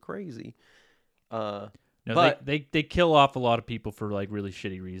fun and crazy. No, But- they kill off a lot of people for like really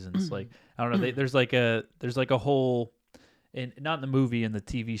shitty reasons. Like I don't know. There's like a whole, in not in the movie, in the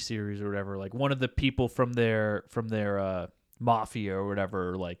TV series or whatever. Like one of the people from their mafia or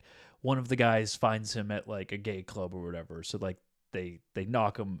whatever. Like one of the guys finds him at like a gay club or whatever. So like they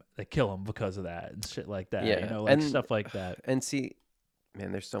knock him, they kill him because of that and shit like that. Yeah, You know, like and- stuff like that. And see,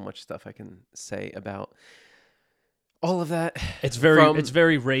 man, there's so much stuff I can say about all of that. It's very From-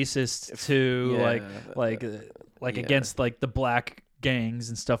 racist too. Yeah, like yeah. against like the black gangs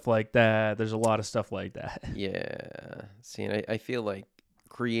and stuff like that. There's a lot of stuff like that. Yeah. See, and I feel like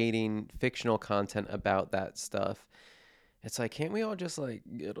creating fictional content about that stuff, it's like, can't we all just like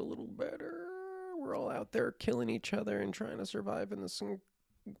get a little better? We're all out there killing each other and trying to survive in this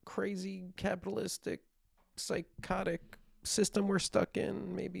crazy capitalistic, psychotic system we're stuck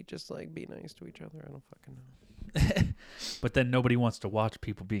in. Maybe just like be nice to each other. I don't fucking know. But then nobody wants to watch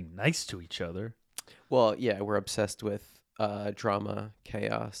people being nice to each other. Well, yeah, we're obsessed with drama,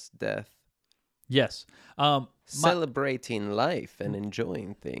 chaos, death. Yes. Celebrating life and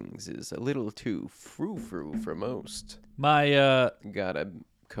enjoying things is a little too frou-frou for most. My Gotta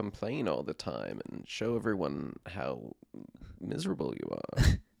complain all the time and show everyone how miserable you are.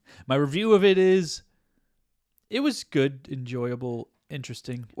 my review of it is, it was good, enjoyable,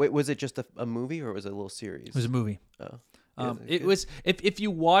 interesting. Wait, was it just a movie or was it a little series? It was a movie. Oh. It good? was if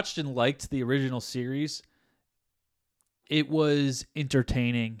you watched and liked the original series, it was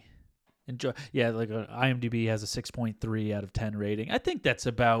entertaining. Enjoy. Yeah, like IMDb has a 6.3 out of 10 rating. I think that's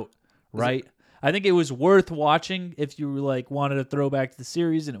about right. I think it was worth watching if you like wanted to throw back to the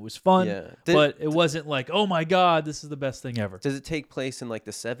series and it was fun. Yeah. But it wasn't like, oh my god, this is the best thing ever. Does it take place in like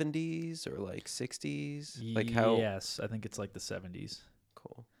the 70s or like 60s? Like how? Yes, I think it's like the 70s.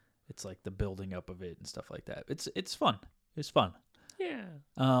 Cool. It's like the building up of it and stuff like that. It's fun. It's fun. Yeah.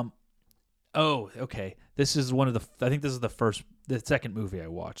 Oh, okay. This is one of the. I think this is the second movie I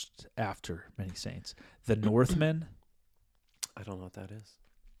watched after Many Saints, The Northman. I don't know what that is.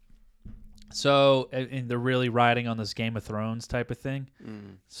 So, and they're really riding on this Game of Thrones type of thing.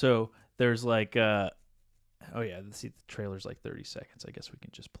 So there's like, oh yeah, see the trailer's like 30 seconds. I guess we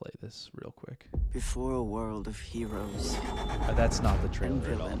can just play this real quick. Before a world of heroes That's not the and trailer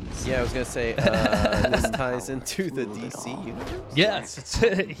at all. villains. Yeah, I was gonna say this ties into the DC universe. Yes,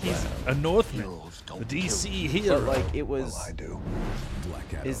 he's a Northman, the DC hero. But like it was. I do.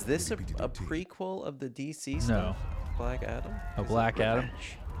 Black Adam. Is this a prequel of the DC stuff? No. Black Adam. A Black Adam.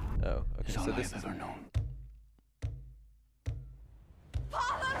 Oh, okay. So this is. known.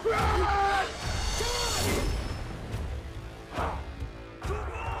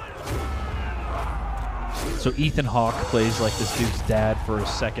 So Ethan Hawke plays like this dude's dad for a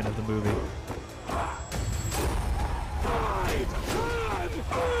second of the movie.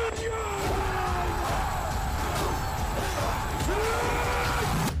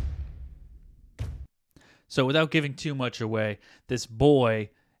 So without giving too much away, this boy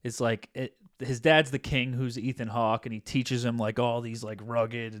is like his dad's the king, who's Ethan Hawke, and he teaches him like all these like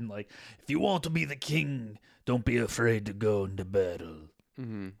rugged and like, if you want to be the king, don't be afraid to go into battle.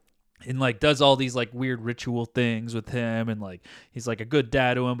 And like does all these like weird ritual things with him, and like he's like a good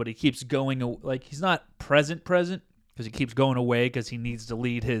dad to him, but he keeps going like he's not present because he keeps going away because he needs to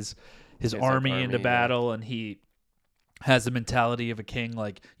lead his army into yeah. battle, and he has the mentality of a king,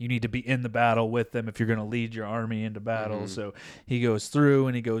 like you need to be in the battle with them if you're going to lead your army into battle. So he goes through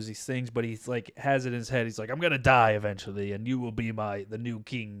and he goes these things, but he's like has it in his head, he's like, I'm going to die eventually and you will be the new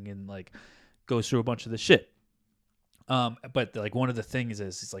king, and like goes through a bunch of this shit. But like one of the things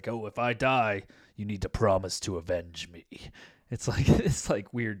is he's like, oh, if I die, you need to promise to avenge me. It's like this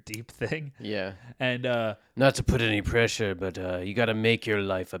like weird deep thing. Yeah. And Not to put any pressure, but you got to make your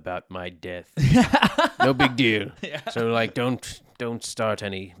life about my death. No big deal. So like, don't start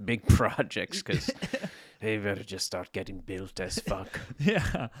any big projects because they better just start getting built as fuck.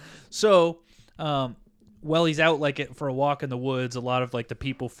 yeah. So, while he's out like for a walk in the woods, a lot of like the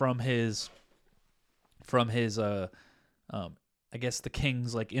people from his I guess the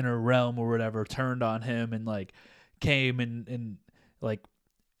king's like inner realm or whatever turned on him and like came and like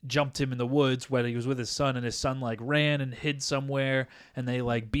jumped him in the woods when he was with his son, and his son like ran and hid somewhere, and they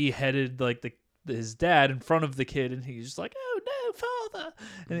like beheaded like his dad in front of the kid, and he's just like, oh no, father,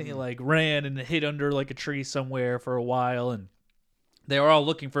 and he like ran and hid under like a tree somewhere for a while, and they were all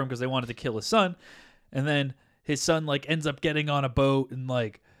looking for him because they wanted to kill his son. And then his son like ends up getting on a boat and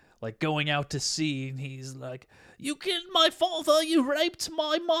like going out to sea, and he's like, you killed my father, you raped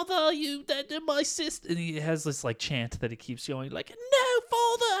my mother, you did my sister, and he has this like chant that he keeps going like, no,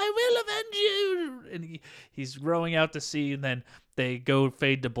 father, I will avenge you, and he's rowing out to sea, and then they go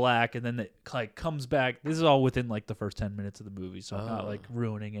fade to black, and then it like comes back. This is all within like the first 10 minutes of the movie, so I'm not like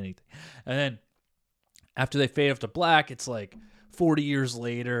ruining anything. And then after they fade off to black, it's like 40 years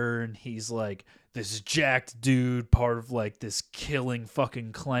later, and he's like this jacked dude, part of like this killing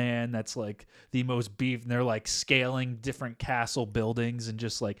fucking clan that's like the most beef, and they're like scaling different castle buildings and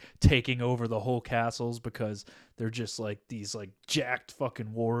just like taking over the whole castles because they're just like these like jacked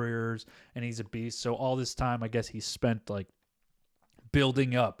fucking warriors, and he's a beast. So all this time, I guess he spent like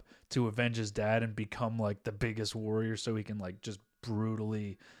building up to avenge his dad and become like the biggest warrior so he can like just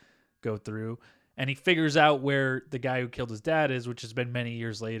brutally go through. And he figures out where the guy who killed his dad is, which has been many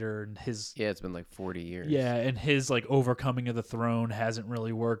years later, and his Yeah, it's been like 40 years. yeah, and his like overcoming of the throne hasn't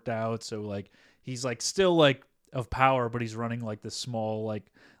really worked out. So like he's like still like of power, but he's running like this small like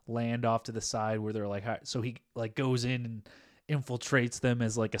land off to the side where they're like, so he like goes in and infiltrates them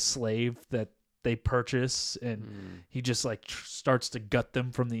as like a slave that they purchase, and he just like starts to gut them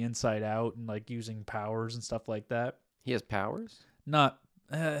from the inside out and like using powers and stuff like that. He has powers? Not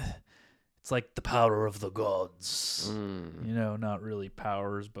it's like the power of the gods, you know, not really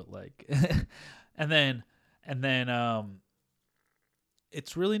powers, but like, and then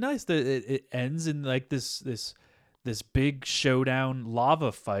it's really nice that it ends in like this big showdown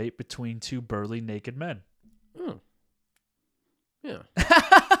lava fight between two burly naked men. Yeah.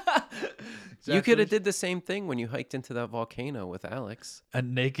 You could have did the same thing when you hiked into that volcano with Alex. a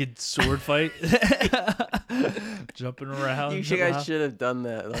naked sword fight, jumping around. You guys should have done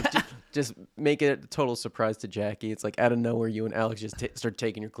that. Like, just make it a total surprise to Jackie. It's like out of nowhere, you and Alex just start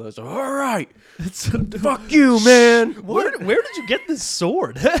taking your clothes off. All right, fuck you, man. Where did you get this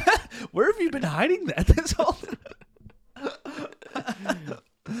sword? Where have you been hiding that this whole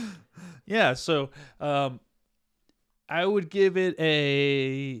Yeah, so I would give it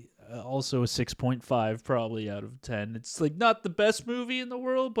also a 6.5 probably out of 10. It's like not the best movie in the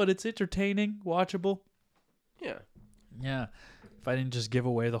world, but it's entertaining, watchable. Yeah. Yeah. If I didn't just give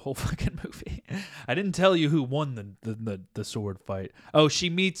away the whole fucking movie. I didn't tell you who won the sword fight. Oh,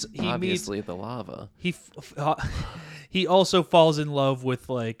 Obviously the lava. He also falls in love with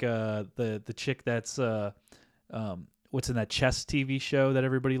like the chick that's what's in that chess TV show that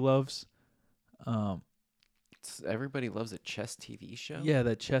everybody loves. Everybody loves a chess TV show. Yeah,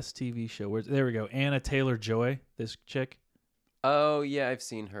 that chess TV show. There we go. Anna Taylor-Joy, this chick. Oh yeah, I've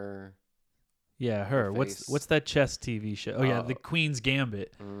seen her. Yeah, her. face. What's that chess TV show? Oh yeah, The Oh. Queen's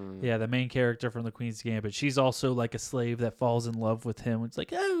Gambit. Yeah, the main character from The Queen's Gambit. She's also like a slave that falls in love with him. It's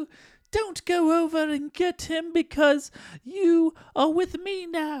like, oh, don't go over and get him because you are with me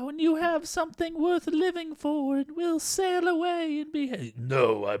now and you have something worth living for and we'll sail away and be.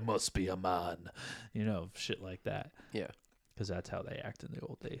 No, I must be a man. You know, shit like that. Yeah. Because that's how they act in the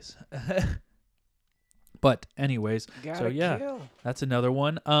old days. But anyways, so yeah, that's another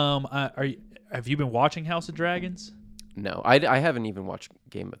one. Have you been watching House of Dragons? No, I haven't even watched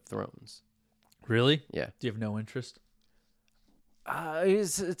Game of Thrones. Really? Yeah. Do you have no interest?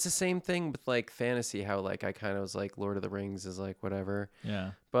 It's the same thing with like fantasy. How like I kind of was like Lord of the Rings is like whatever.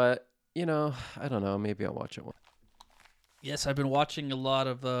 Yeah. But you know, I don't know. Maybe I'll watch it one. Yes, I've been watching a lot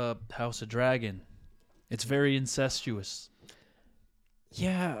of House of Dragon. It's very incestuous.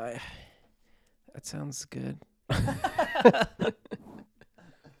 Yeah, that sounds good.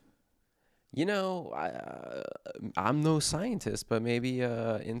 You know, I'm no scientist, but maybe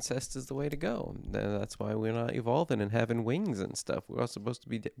incest is the way to go. That's why we're not evolving and having wings and stuff. We're all supposed to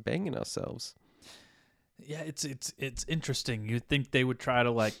be banging ourselves. Yeah, it's interesting. You'd think they would try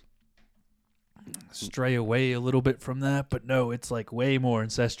to like stray away a little bit from that, but no, it's like way more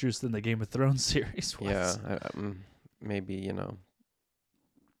incestuous than the Game of Thrones series was. Yeah, maybe, you know,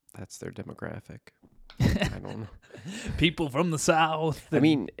 that's their demographic. I don't know. People from the South. I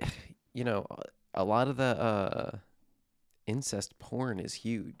mean, you know, a lot of the incest porn is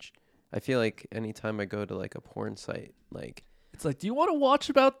huge. I feel like anytime I go to like a porn site, like it's like, do you want to watch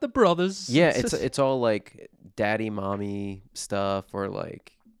about the brothers? yeah, it's all like daddy mommy stuff or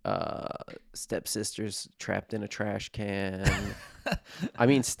like stepsisters trapped in a trash can. I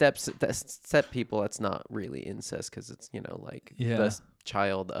mean, step people, that's not really incest because it's, you know, like the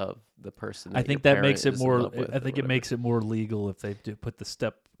child of the person. I think that makes it more. I think it makes it more legal if they do put the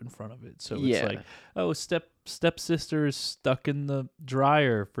step in front of it. So it's like, oh, stepsister is stuck in the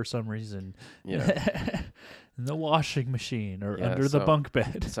dryer for some reason. Yeah. In the washing machine or under the bunk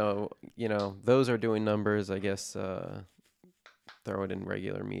bed. So, you know, those are doing numbers. I guess throw it in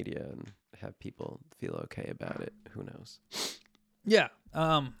regular media and have people feel okay about it. Who knows? Yeah.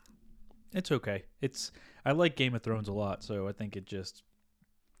 It's okay. I like Game of Thrones a lot, so I think it just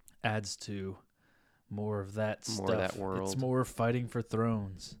adds to more of that stuff. More of that world. It's more fighting for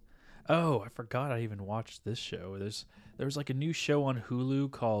thrones. Oh, I forgot I even watched this show. There's like a new show on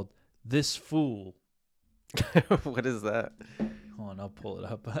Hulu called This Fool. What is that? Hold on, I'll pull it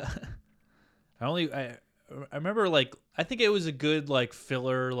up. I remember, like, I think it was a good like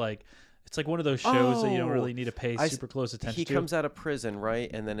filler, like it's like one of those shows that you don't really need to pay super close attention to. He comes out of prison, right?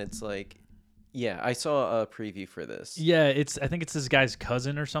 And then it's like, yeah, I saw a preview for this. Yeah, I think it's this guy's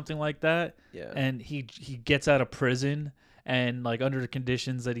cousin or something like that. Yeah. And he gets out of prison and like under the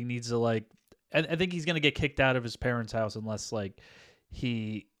conditions that he needs to like, I think he's gonna get kicked out of his parents' house unless like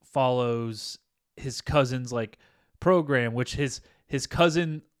he follows his cousin's like program, which his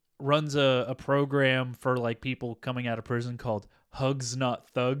cousin runs a program for like people coming out of prison called Hugs Not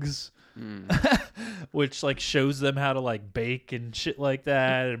Thugs. Which like shows them how to like bake and shit like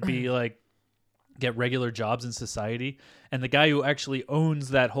that and be like get regular jobs in society. And the guy who actually owns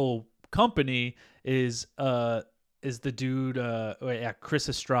that whole company is the dude Chris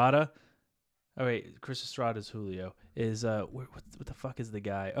Estrada. Oh wait, Chris Estrada's Julio. Is what the fuck is the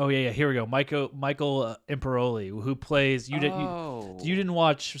guy? Oh yeah, here we go. Michael Imperioli, who plays you didn't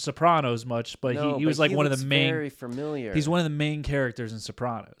watch Sopranos much, but he was like one of the main. Very familiar. He's one of the main characters in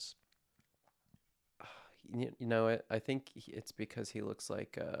Sopranos. You know it. I think it's because he looks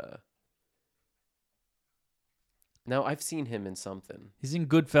like No, I've seen him in something. He's in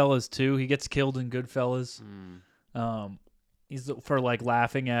Goodfellas too. He gets killed in Goodfellas. Mm. He's for like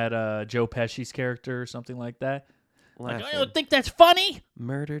laughing at Joe Pesci's character or something like that. Like, I Laughing. don't think that's funny.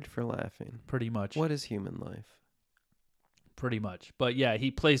 Murdered for laughing. Pretty much. What is human life? Pretty much. But yeah,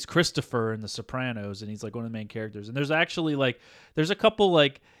 he plays Christopher in The Sopranos, and he's like one of the main characters. And there's actually there's a couple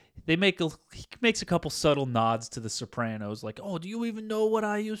he makes a couple subtle nods to The Sopranos, like, oh, do you even know what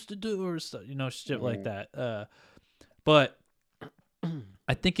I used to do, or stuff, shit like that. But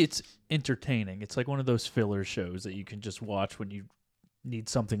I think it's entertaining. It's like one of those filler shows that you can just watch when you need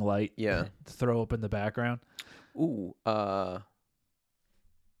something light. Yeah. To throw up in the background. Ooh.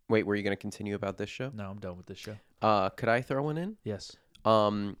 Wait, were you going to continue about this show? No, I'm done with this show. Could I throw one in? Yes.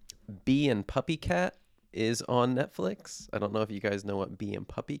 Bee and Puppy Cat is on Netflix. I don't know if you guys know what Bee and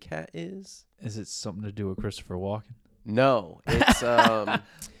Puppy Cat is. Is it something to do with Christopher Walken? No, it's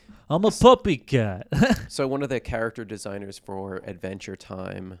I'm a puppy cat. so one of the character designers for Adventure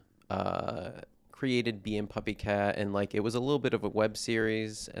Time created Bee and Puppy Cat, and it was a little bit of a web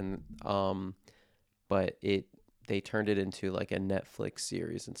series, and but they turned it into a Netflix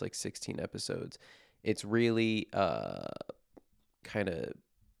series. It's 16 episodes. It's really kind of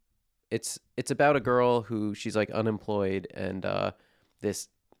it's about a girl who she's unemployed, and this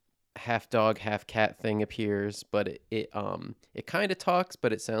half dog half cat thing appears, but it kind of talks,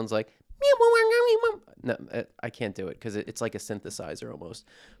 but it sounds like no, I can't do it because it's like a synthesizer almost,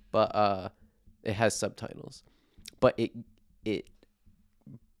 but it has subtitles, but it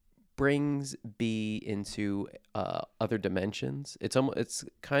brings Bee into other dimensions. It's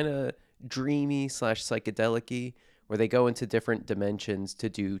kind of dreamy / psychedelic-y, where they go into different dimensions to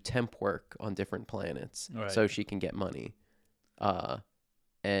do temp work on different planets, so she can get money.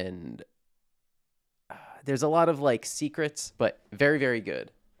 And there's a lot of secrets, but very, very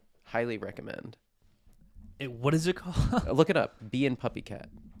good. Highly recommend. What is it called? Look it up. Bee and Puppy Cat.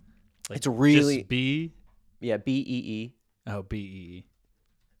 It's really just B. Yeah, BEE. Oh, BEE.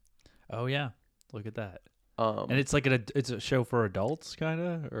 Oh yeah, look at that. And it's it's a show for adults, kind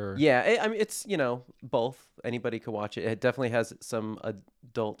of, or yeah. I mean, it's both. Anybody could watch it. It definitely has some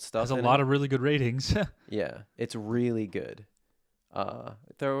adult stuff. Has a lot of really good ratings. Yeah, it's really good.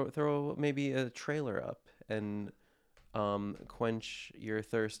 Throw maybe a trailer up and quench your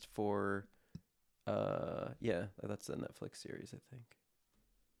thirst for yeah, that's a Netflix series, I think.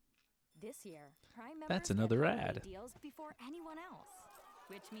 This year, Prime members That's another get holiday ad. deals before anyone else,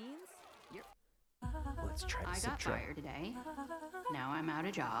 which means you're. Let's try to I got subtract. fired today. Now I'm out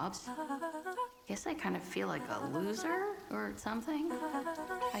of jobs. Guess I kind of feel like a loser or something.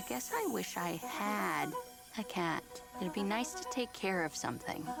 I guess I wish I had a cat. It'd be nice to take care of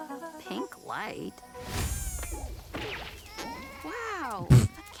something. Pink light. Wow, a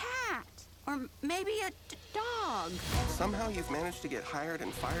cat. Or maybe a dog. Somehow you've managed to get hired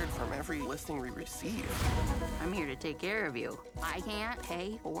and fired from every listing we receive. I'm here to take care of you. I can't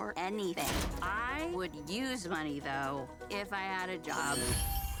pay for anything. I would use money, though, if I had a job.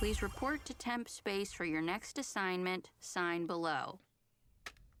 Please report to Temp Space for your next assignment. Sign below.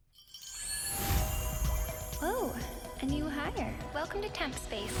 Oh, a new hire. Welcome to Temp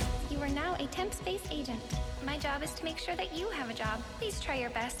Space. You are now a Temp Space agent. My job is to make sure that you have a job. Please try your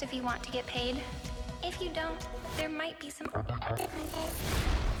best if you want to get paid. If you don't, there might be some... Oh.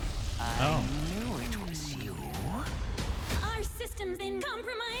 Knew it was you. Our system's been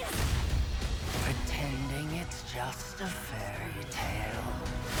compromised. Pretending it's just a fairy tale.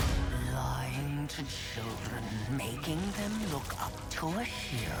 Lying to children, making them look up to a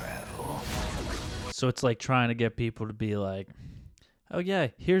hero. So it's like trying to get people to be like, oh yeah,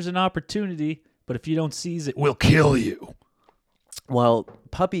 here's an opportunity, but if you don't seize it, we'll kill you. Well,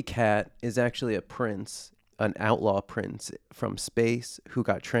 Puppy Cat is actually a prince, an outlaw prince from space who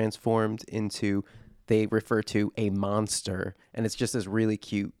got transformed into, they refer to, a monster. And it's just this really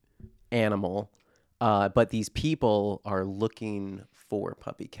cute animal. But these people are looking for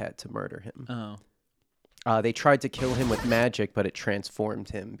Puppy Cat to murder him. Oh. They tried to kill him with magic, but it transformed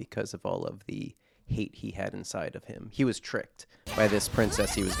him because of all of the hate he had inside of him. He was tricked by this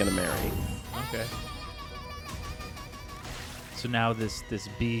princess he was going to marry. Okay. So now this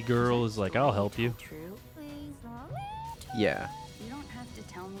bee girl is like, I'll help you. True. Yeah. You don't have to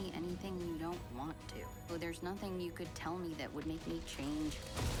tell me anything you don't want to. Oh, there's nothing you could tell me that would make me change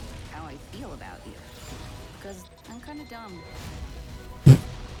how I feel about you. Because I'm kind of dumb.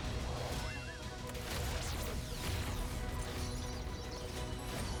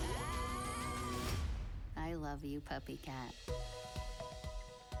 I love you, Puppy Cat.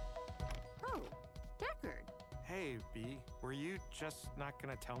 Oh, Deckard. Hey, B, were you just not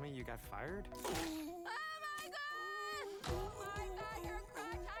gonna tell me you got fired? Oh my God!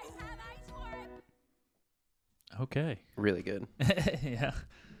 Okay. Really good. Yeah.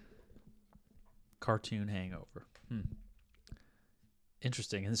 Cartoon Hangover.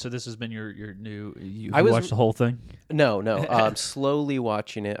 Interesting. And so this has been your new. You watched the whole thing? No. I'm slowly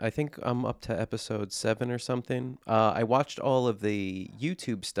watching it. I think I'm up to episode 7 or something. I watched all of the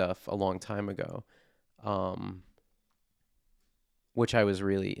YouTube stuff a long time ago, which I was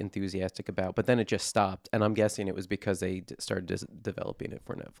really enthusiastic about. But then it just stopped, and I'm guessing it was because they started developing it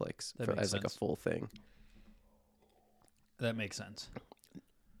for Netflix as like a full thing. That makes sense.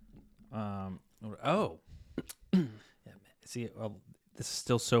 Oh. Yeah, see, this is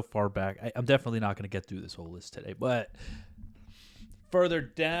still so far back. I'm definitely not going to get through this whole list today, but further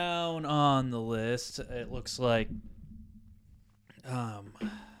down on the list, it looks like I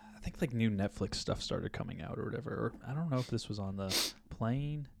think like new Netflix stuff started coming out or whatever. Or I don't know if this was on the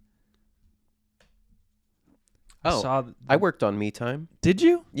plane. I worked on Me Time. Did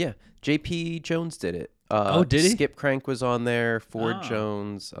you? Yeah, JP Jones did it. Did he? Skip Crank was on there. Ford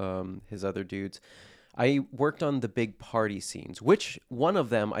Jones, his other dudes. I worked on the big party scenes, which one of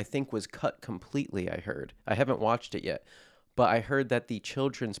them I think was cut completely. I heard. I haven't watched it yet, but I heard that the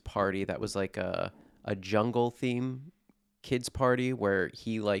children's party that was like a jungle theme kids party where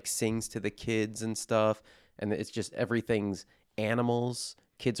he like sings to the kids and stuff, and it's just everything's animals.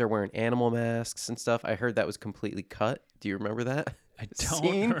 Kids are wearing animal masks and stuff. I heard that was completely cut. Do you remember that? I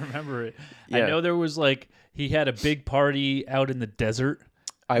don't remember it. Yeah. I know there was like he had a big party out in the desert.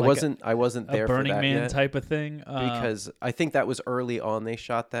 I wasn't there a for Burning that Man yet, type of thing. because I think that was early on they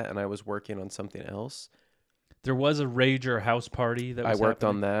shot that, and I was working on something else. There was a Rager house party that was I worked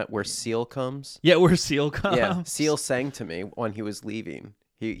happening. on that where Seal comes. Yeah, where Seal comes. Yeah, Seal sang to me when he was leaving.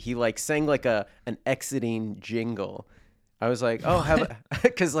 He like sang like an exiting jingle. I was like, oh,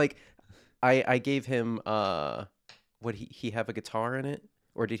 because like I gave him would he have a guitar in it,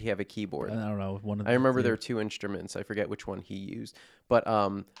 or did he have a keyboard? I don't know. I remember there were 2 instruments. I forget which one he used. But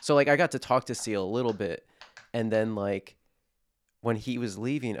so like I got to talk to Seal a little bit, and then like when he was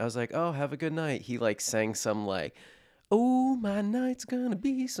leaving, I was like, "Oh, have a good night." He like sang some like, "Oh, my night's gonna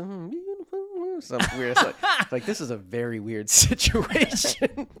be some beautiful," some weird. Like this is a very weird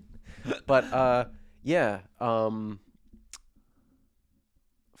situation. But yeah,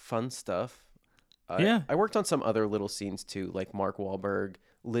 fun stuff. Yeah. I worked on some other little scenes too, like Mark Wahlberg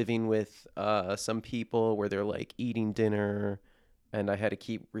living with some people where they're like eating dinner, and I had to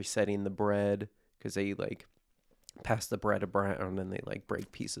keep resetting the bread because they like pass the bread around and then they like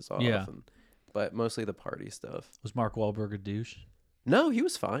break pieces off. Yeah. But mostly the party stuff. Was Mark Wahlberg a douche? No, he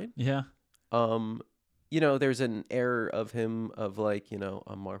was fine. Yeah. You know, there's an air of him of like, you know,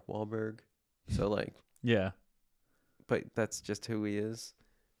 I'm Mark Wahlberg. So like, yeah. But that's just who he is.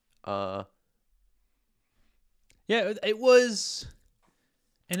 Yeah, it was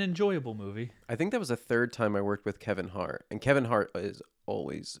an enjoyable movie. I think that was the 3rd time I worked with Kevin Hart, and Kevin Hart is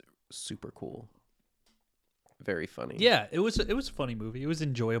always super cool, very funny. Yeah, it was a funny movie. It was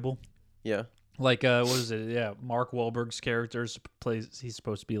enjoyable. Yeah, like what is it? Yeah, Mark Wahlberg's character he's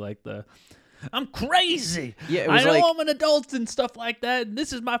supposed to be like I'm crazy. Yeah, it was I know I'm an adult and stuff like that. And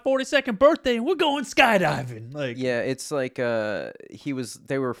this is my 42nd birthday, and we're going skydiving. Like, yeah, it's like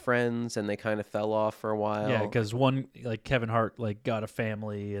they were friends, and they kind of fell off for a while. Yeah, because one like Kevin Hart like got a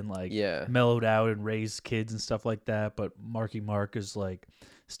family and like mellowed out and raised kids and stuff like that. But Marky Mark is like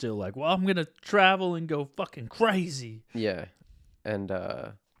still like, well, I'm gonna travel and go fucking crazy. Yeah, and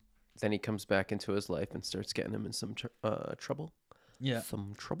then he comes back into his life and starts getting him in some trouble. Yeah.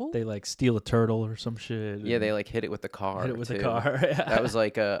 Some trouble? They like steal a turtle or some shit. Yeah, they like hit it with the car. Hit it with too. the car. Yeah. That was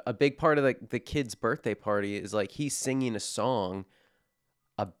like a big part of the kid's birthday party is like he's singing a song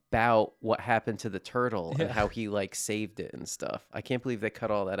about what happened to the turtle and how he like saved it and stuff. I can't believe they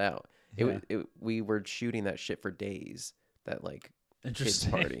cut all that out. Yeah. We were shooting that shit for days. That like kids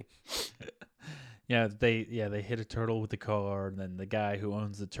Interesting. party. Yeah, they hit a turtle with the car, and then the guy who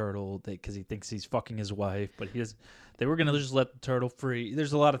owns the turtle, because he thinks he's fucking his wife, but they were gonna just let the turtle free.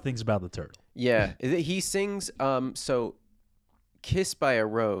 There's a lot of things about the turtle. Yeah, he sings. So, "Kiss by a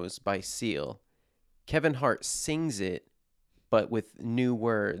Rose" by Seal. Kevin Hart sings it, but with new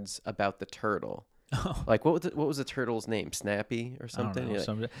words about the turtle. Oh. Like what was the turtle's name? Snappy or something? I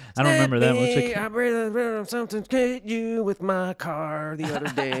don't know. Like, I don't remember that "Snappy, much. I really something hit you with my car the other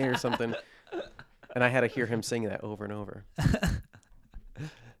day" or something. And I had to hear him sing that over and over. But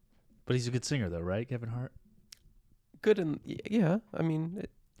he's a good singer, though, right, Kevin Hart? Good, and yeah, I mean,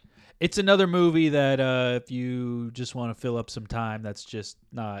 it's another movie that if you just want to fill up some time, that's just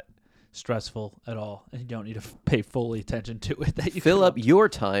not stressful at all, and you don't need to pay fully attention to it. That you fill up your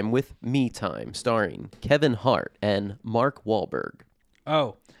time with Me Time, starring Kevin Hart and Mark Wahlberg.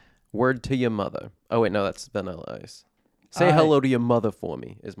 Oh, Word to your mother. Oh wait, no, that's Vanilla Ice. Say hello to your mother for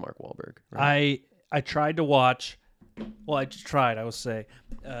me is Mark Wahlberg. Right? I tried to watch. Well, I just tried. I will say,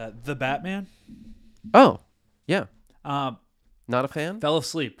 The Batman. Oh, yeah. Not a fan. Fell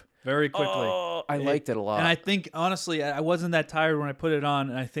asleep very quickly. Oh, I liked it a lot. And I think honestly, I wasn't that tired when I put it on,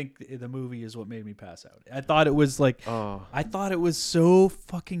 and I think the movie is what made me pass out. I thought it was like, I thought it was so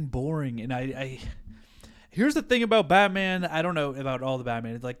fucking boring, and I here's the thing about Batman. I don't know about all the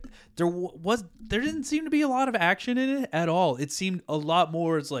Batman. It's like there didn't seem to be a lot of action in it at all. It seemed a lot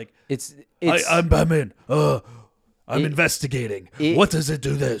more. It's like I'm Batman. I'm investigating. What does it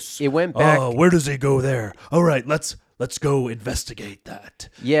do this? It went back. Where does it go there? All right, let's go investigate that.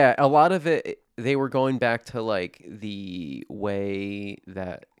 Yeah, a lot of it. They were going back to like the way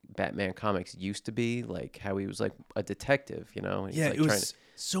that Batman comics used to be, like how he was like a detective. You know? He's, Yeah, like, it was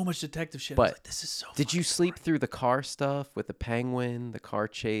so much detective shit. But I was like, this is so. Did you sleep through the car stuff with the Penguin, the car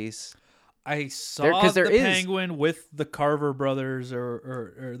chase? I saw the Penguin with the Carver brothers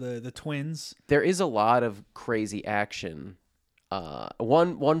or the twins. There is a lot of crazy action.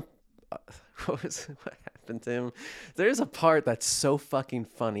 What happened to him? There's a part that's so fucking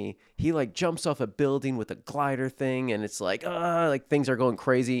funny. He like jumps off a building with a glider thing, and it's like things are going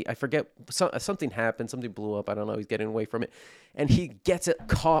crazy. I forget something happened. Something blew up. I don't know. He's getting away from it, and he gets it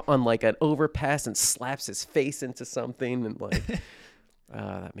caught on like an overpass and slaps his face into something, and like.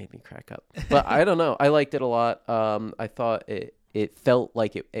 That made me crack up. But I don't know. I liked it a lot. I thought it felt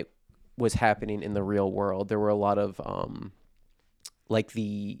like it was happening in the real world. There were a lot of like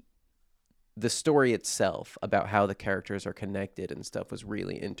the story itself about how the characters are connected and stuff was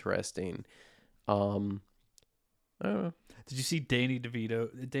really interesting. I don't know. Did you see Danny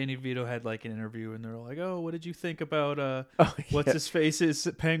DeVito? Danny DeVito had like an interview, and they're like, "Oh, what did you think about what's his face's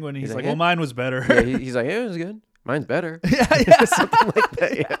Penguin?" He's like, "Well, mine was better." Yeah, he's like, "Yeah, it was good. Mine's better." Yeah. Something like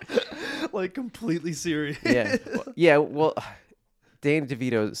that. Yeah. Like completely serious. Yeah. Well, Danny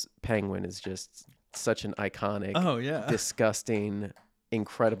DeVito's Penguin is just such an iconic, disgusting,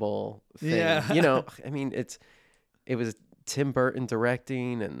 incredible thing. Yeah. You know, I mean, it was Tim Burton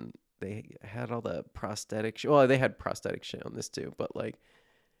directing, and they had all the prosthetic shit. Well, they had prosthetic shit on this too, but like,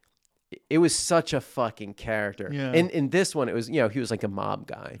 it was such a fucking character. Yeah. In this one, it was, he was like a mob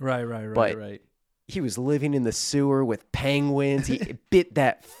guy. Right. He was living in the sewer with penguins. He bit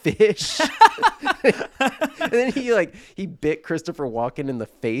that fish. And then he bit Christopher Walken in the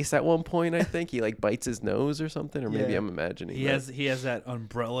face at one point, I think. He like bites his nose or something, or maybe I'm imagining. He has that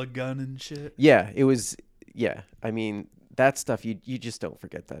umbrella gun and shit. Yeah, it was I mean, that stuff you just don't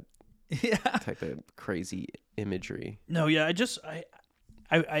forget that type of crazy imagery. No, yeah,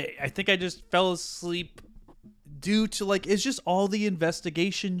 I think I just fell asleep due to like it's just all the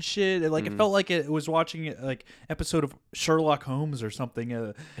investigation shit. Like it felt like it was watching like episode of Sherlock Holmes or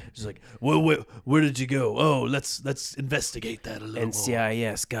something. Just like, where did you go? Oh, let's investigate that a little.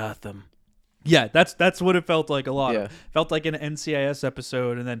 NCIS Gotham. Yeah, that's what it felt like a lot. Yeah. Felt like an NCIS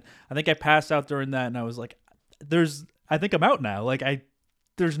episode, and then I think I passed out during that, and I was like, I think I'm out now. Like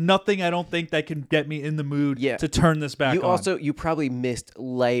there's nothing I don't think that can get me in the mood to turn this back on. You probably missed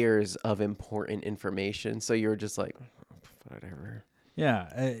layers of important information, so you were just like, whatever.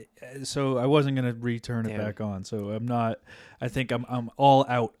 Yeah, so I wasn't gonna return it back on. So I'm not. I think I'm all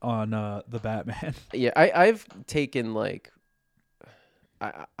out on the Batman. Yeah, I've taken like.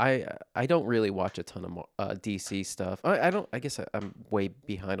 I don't really watch a ton of DC stuff. I don't. I guess I'm way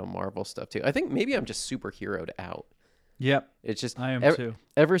behind on Marvel stuff too. I think maybe I'm just superheroed out. Yep. It's just I am too.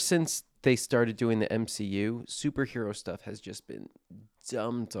 Ever since they started doing the MCU, superhero stuff has just been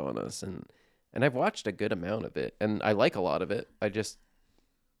dumped on us, and I've watched a good amount of it, and I like a lot of it. I'm just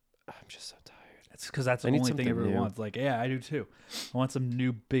so tired. It's because that's the only thing everyone wants. Like, yeah, I do too. I want some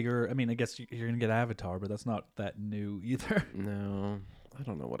new, bigger. I mean, I guess you're gonna get Avatar, but that's not that new either. No, I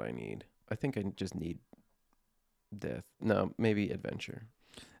don't know what I need. I think I just need death. No, maybe adventure.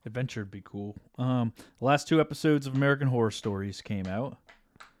 Adventure would be cool. The last 2 episodes of American Horror Stories came out.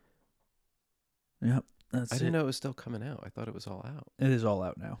 Yep, that's I didn't know it was still coming out. I thought it was all out. It is all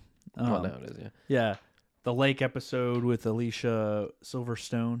out now. Well, now it is, yeah. Yeah, the Lake episode with Alicia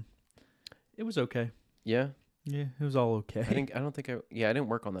Silverstone. It was okay. Yeah? Yeah, it was all okay. I didn't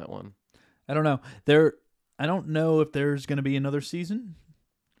work on that one. I don't know. I don't know if there's going to be another season.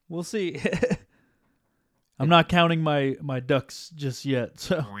 We'll see. I'm not counting my ducks just yet,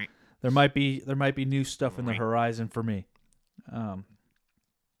 so there might be new stuff in the horizon for me.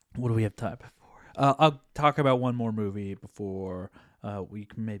 What do we have time for? I'll talk about one more movie before we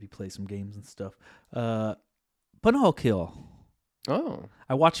can maybe play some games and stuff. Pinocchio. Oh,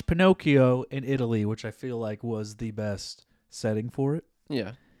 I watched Pinocchio in Italy, which I feel like was the best setting for it.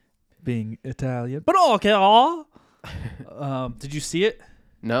 Yeah. being Italian. But okay. Did you see it?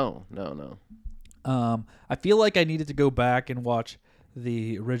 No. I feel like I needed to go back and watch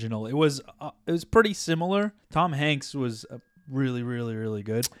the original. It was pretty similar. Tom Hanks was really, really, really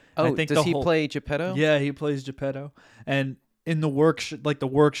good. Oh, I think does he play Geppetto? Yeah, he plays Geppetto. And in the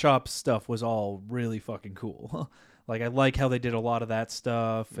workshop stuff was all really fucking cool. Like I like how they did a lot of that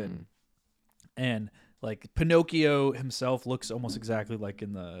stuff, and like Pinocchio himself looks almost exactly like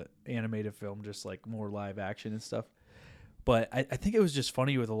in the animated film, just like more live action and stuff. But I think it was just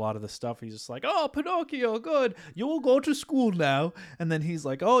funny with a lot of the stuff. He's just like, oh, Pinocchio, good. You'll go to school now. And then he's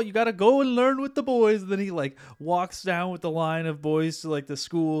like, oh, you got to go and learn with the boys. And then he like walks down with the line of boys to like the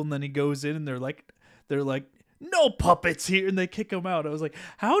school. And then he goes in and they're like, no puppets here. And they kick him out. I was like,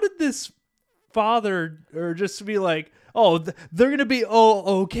 how did this father or just be like, oh, they're going to be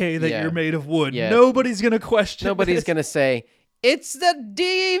okay that you're made of wood. Yeah. Nobody's going to question Nobody's going to say, it's the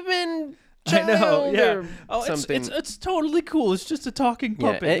demon child. I know, yeah. It's totally cool. It's just a talking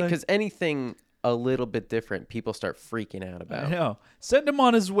puppet. Because anything a little bit different, people start freaking out about. I know. Send him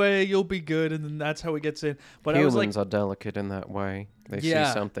on his way. You'll be good. And then that's how he gets in. But humans are delicate in that way. They see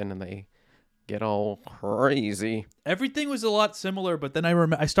something and they get all crazy. Everything was a lot similar, but then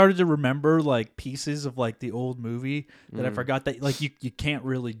I started to remember like pieces of like the old movie that I forgot that like you can't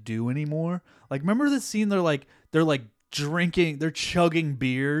really do anymore. Like remember the scene they're drinking, they're chugging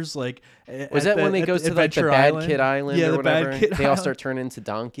beers like. Was that when they go to like the Bad Kid Island? Yeah, or the whatever? Bad Kid They all start turning into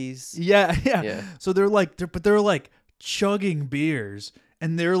donkeys. Yeah. So they're chugging beers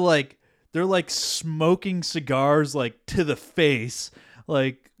and they're like smoking cigars like to the face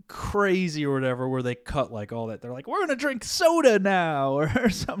like crazy or whatever, where they cut like all that. They're like, we're gonna drink soda now or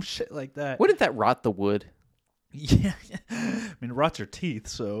some shit like that. Wouldn't that rot the wood? Yeah. I mean, it rots your teeth,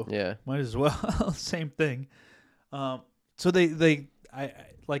 so yeah, might as well. Same thing. So it's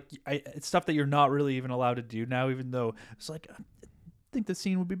stuff that you're not really even allowed to do now, even though it's like I think the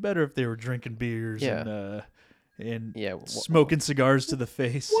scene would be better if they were drinking beers and smoking cigars to the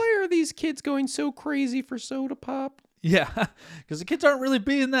face. Why are these kids going so crazy for soda pop? Yeah, because the kids aren't really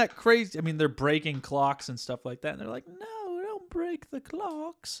being that crazy. I mean, they're breaking clocks and stuff like that, and they're like, no, don't break the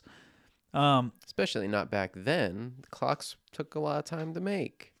clocks. Especially not back then. The clocks took a lot of time to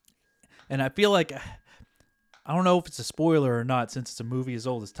make. And I feel like, I don't know if it's a spoiler or not since it's a movie as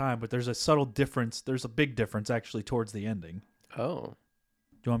old as time, but there's a subtle difference. There's a big difference actually towards the ending. Oh.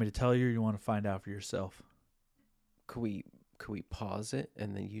 Do you want me to tell you or you want to find out for yourself? Could we pause it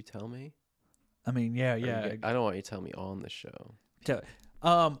and then you tell me? I mean, yeah. I don't want you to tell me on the show. He doesn't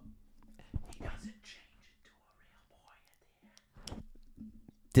change into a real boy at the end.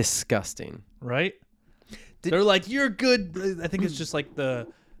 Disgusting. Right? They're like, you're good. I think it's just like the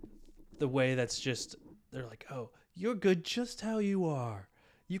way that's just, they're like, oh, you're good just how you are.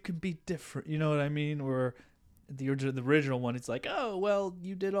 You can be different. You know what I mean? Or the original one, it's like, oh, well,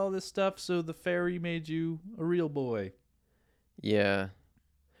 you did all this stuff, so the fairy made you a real boy. Yeah.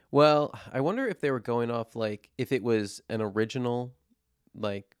 Well, I wonder if they were going off, like, if it was an original,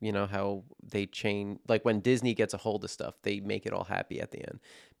 like, you know, how they change, like, when Disney gets a hold of stuff, they make it all happy at the end.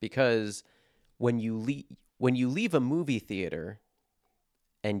 Because when you leave a movie theater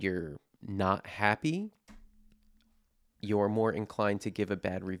and you're not happy, you're more inclined to give a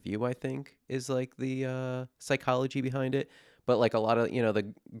bad review, I think, is, like, the psychology behind it. But, like, a lot of, you know,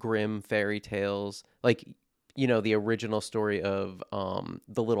 the grim fairy tales, like, you know, the original story of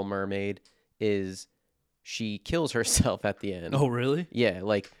The Little Mermaid is she kills herself at the end. Oh, really? Yeah,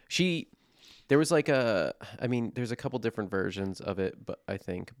 like there was like there's a couple different versions of it, but I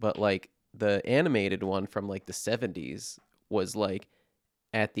think, but like the animated one from like the 70s was like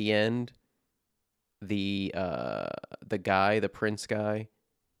at the end, the prince guy,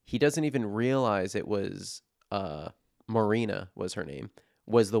 he doesn't even realize it was Marina was her name.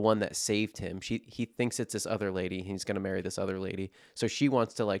 Was the one that saved him. He thinks it's this other lady. He's going to marry this other lady. So she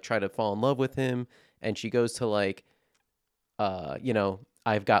wants to like try to fall in love with him. And she goes to like, you know,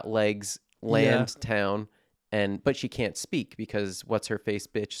 I've got legs town. But she can't speak because what's her face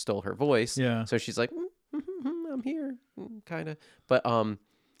bitch stole her voice. Yeah. So she's like, I'm here kind of. But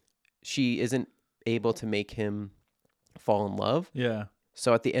she isn't able to make him fall in love. Yeah.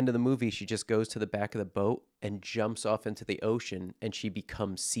 So at the end of the movie, she just goes to the back of the boat and jumps off into the ocean, and she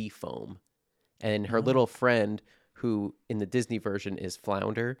becomes sea foam. And her little friend, who in the Disney version is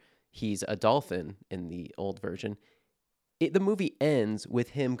Flounder, he's a dolphin in the old version. The movie ends with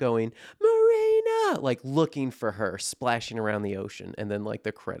him going, Marina, like looking for her, splashing around the ocean, and then like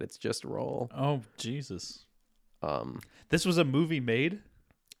the credits just roll. Oh, Jesus. This was a movie made?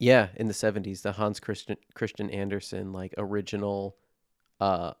 Yeah, in the 70s, the Hans Christian Andersen like original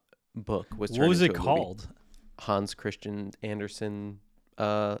book was What turned was into it a movie. called? Hans Christian Andersen.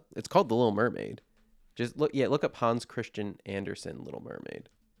 It's called The Little Mermaid. Just look up Hans Christian Andersen Little Mermaid.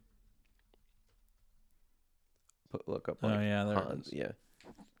 Look up like there it Hans. is. Yeah.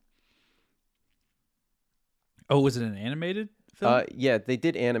 Oh, was it an animated film? Yeah, they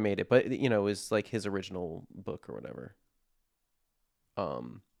did animate it, but it was like his original book or whatever.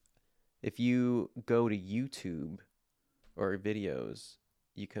 If you go to YouTube or videos,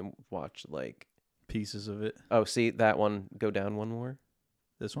 you can watch like Pieces of it. Oh, see that one? Go down one more.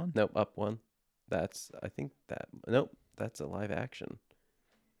 This one? Nope, up one. That's Nope, that's a live action.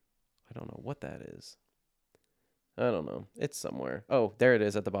 I don't know what that is. I don't know. It's somewhere. Oh, there it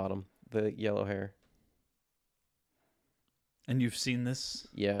is at the bottom. The yellow hair. And you've seen this?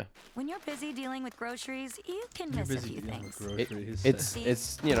 Yeah. When you're busy dealing with groceries, you can miss a few things.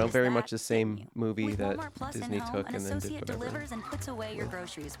 It's very much the same movie With that Walmart Plus Disney in-home, took an and then did associate whatever. delivers and puts away your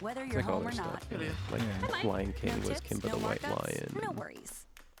groceries, whether It's you're like all home or their not. stuff. Like Lion King No was tips, Kimber no the White markups, Lion. no and, worries.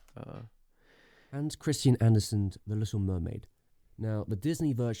 And Christian Andersen's The Little Mermaid. Now, the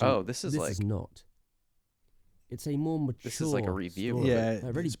Disney version. Oh, this is not. It's a more mature. This is like a review of story. Yeah,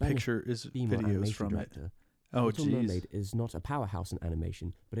 A really this picture is female videos animation from it. director. Oh, Little jeez. Mermaid is not a powerhouse in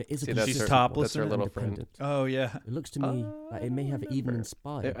animation, but it is See, a that's consistent her- topless that's her in it? little friend. independent. Oh, yeah. It looks to me like it may have even remember.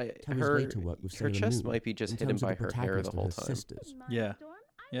 inspired Terry's Her later work with her Sailor chest Moon might be just in hidden terms of by the her hair protagonist the and whole her time. sisters. Yeah.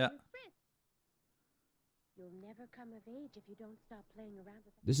 Yeah.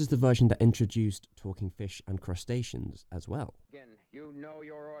 This is the version that introduced talking fish and crustaceans as well. You know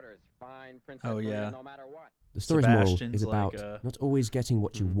your orders. Fine, Princess Oh, Leia, yeah. no matter what. The story's moral Sebastian's is like, about not always getting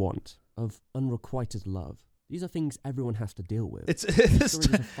what you want, of unrequited love. These are things everyone has to deal with. It's The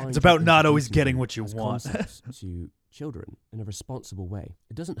story is a fine it's about job not always introducing getting them what you as want. concepts to children in a responsible way.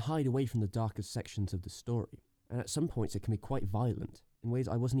 It doesn't hide away from the darkest sections of the story, and at some points it can be quite violent in ways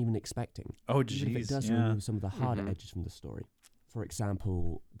I wasn't even expecting. Oh, Even if it jeez, does yeah. remove some of the harder Mhm. edges from the story. For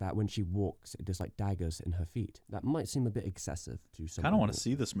example, that when she walks, it does like daggers in her feet. That might seem a bit excessive to some. Kind of want to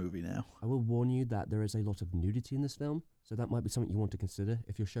see this movie now. I will warn you that there is a lot of nudity in this film, so that might be something you want to consider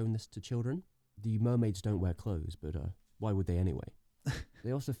if you're showing this to children. The mermaids don't wear clothes, but why would they anyway?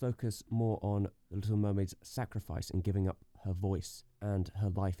 They also focus more on the Little Mermaid's sacrifice in giving up her voice and her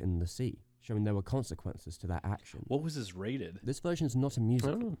life in the sea, showing there were consequences to that action. What was this rated? This version is not a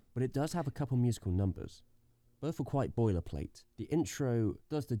musical, Oh. but it does have a couple musical numbers. Both are quite boilerplate. The intro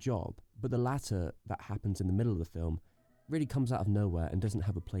does the job, but the latter that happens in the middle of the film really comes out of nowhere and doesn't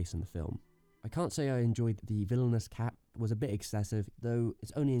have a place in the film. I can't say I enjoyed the villainous cat. It was a bit excessive, though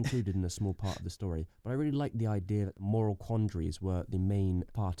it's only included in a small part of the story, but I really liked the idea that moral quandaries were the main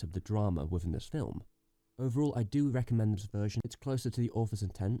part of the drama within this film. Overall, I do recommend this version. It's closer to the author's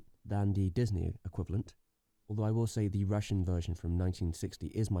intent than the Disney equivalent, although I will say the Russian version from 1960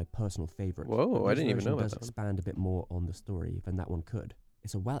 is my personal favourite. Whoa, I This didn't even version know about does that one. expand a bit more on the story than that one could.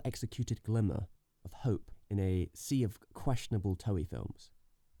 It's a well-executed glimmer of hope in a sea of questionable Toei films.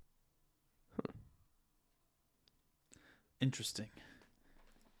 Interesting.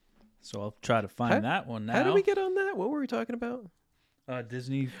 So I'll try to find that one now. How did we get on that? What were we talking about?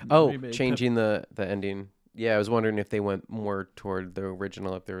 Disney. Oh, remake. changing the ending. Yeah, I was wondering if they went more toward the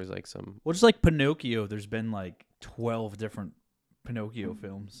original, if there was like some. Well, just like Pinocchio, there's been like 12 different Pinocchio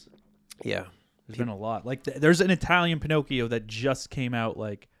films. Yeah. There's been a lot. Like there's an Italian Pinocchio that just came out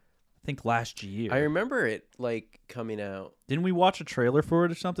like I think last year. I remember it like coming out. Didn't we watch a trailer for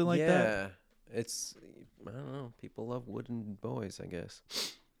it or something like that? Yeah, it's I don't know. People love wooden boys, I guess.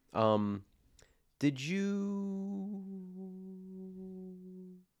 Did you?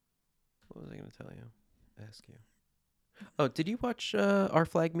 What was I going to tell you? Ask you. Oh, did you watch Our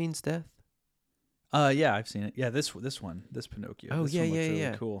Flag Means Death? Yeah, I've seen it. Yeah, this one, this Pinocchio. Oh, this yeah, one looks yeah, really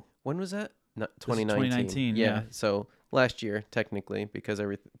yeah. Cool. When was that? Not This is 2019. 2019, yeah. So last year, technically, because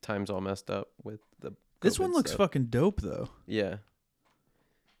every time's all messed up with the. This one COVID looks stuff. fucking dope though. Yeah.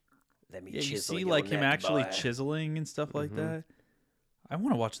 Let me Yeah, you chisel see your like him neck, actually boy. chiseling and stuff like Mhm. that. I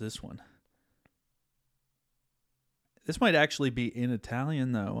want to watch this one. This might actually be in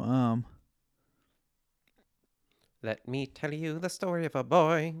Italian though. Let me tell you the story of a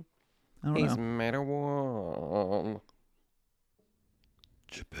boy. I don't He's know. made a one.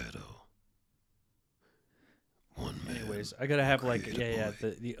 Geppetto. Anyways, I gotta have like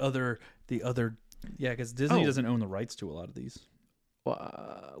the other because Disney Oh. doesn't own the rights to a lot of these.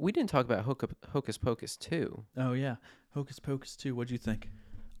 Well, we didn't talk about Hocus Pocus 2. Oh yeah, Hocus Pocus 2. What'd you think?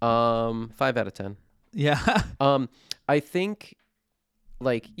 5 out of 10. Yeah. I think,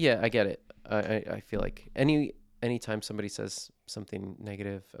 like, yeah, I get it. I feel like anytime somebody says something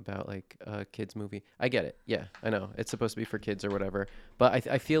negative about like a kids movie. I get it. Yeah, I know it's supposed to be for kids or whatever, but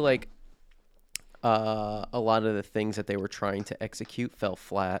I feel like a lot of the things that they were trying to execute fell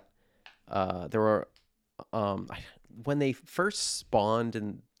flat. There were when they first spawned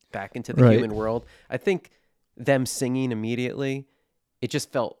and back into the human world, I think them singing immediately, it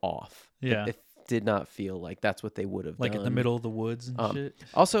just felt off. Yeah. It did not feel like that's what they would have like done. in the middle of the woods and shit.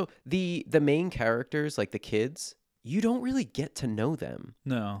 Also, the main characters, like the kids, you don't really get to know them.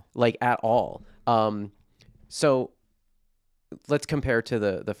 No. Like at all. So let's compare to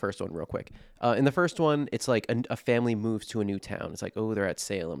the first one real quick. In the first one, it's like a family moves to a new town. It's like, oh, they're at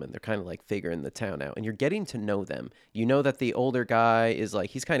Salem and they're kind of like figuring the town out. And you're getting to know them. You know that the older guy is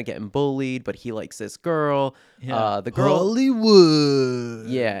like, he's kind of getting bullied, but he likes this girl. Yeah. The girl, Hollywood.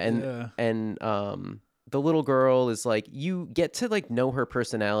 yeah, and the little girl is like, you get to like know her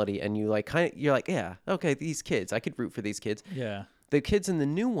personality, and you like you're like, yeah, okay, these kids, I could root for these kids. Yeah. The kids in the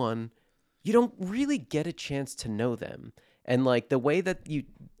new one, you don't really get a chance to know them. And like the way that you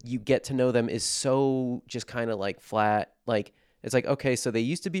get to know them is so just kind of like flat. Like it's like, okay, so they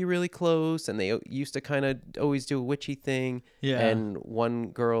used to be really close and they used to kind of always do a witchy thing. Yeah. And one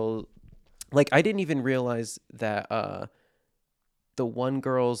girl, like I didn't even realize that the one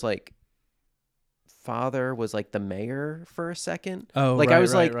girl's like father was like the mayor for a second. Oh, like right, I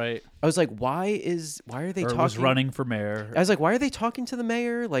was right, like, right. I was like, why are they Or talking? was running for mayor. I was like, why are they talking to the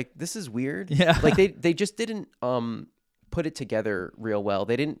mayor? Like this is weird. Yeah. Like they just didn't put it together real well.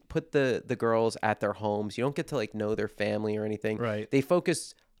 They didn't put the girls at their homes. You don't get to like know their family or anything. Right. They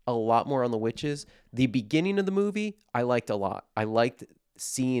focused a lot more on the witches. The beginning of the movie, I liked a lot. I liked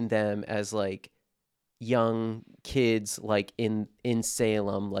seeing them as like young kids, like in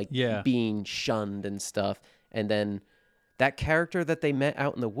Salem, like being shunned and stuff. And then that character that they met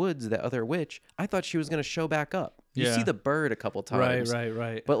out in the woods, the other witch, I thought she was going to show back up. You see the bird a couple times.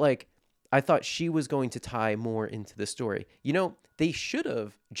 Right. But like, I thought she was going to tie more into the story. You know, they should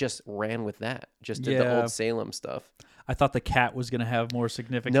have just ran with that. Just did the old Salem stuff. I thought the cat was going to have more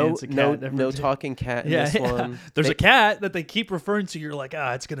significance. No talking cat in this one. There's a cat that they keep referring to. You're like,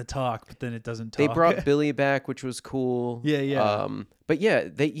 it's going to talk, but then it doesn't talk. They brought Billy back, which was cool. Yeah. But yeah,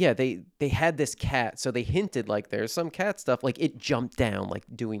 they had this cat, so they hinted like there's some cat stuff. Like it jumped down, like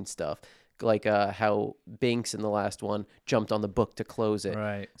doing stuff. Like how Binks in the last one jumped on the book to close it.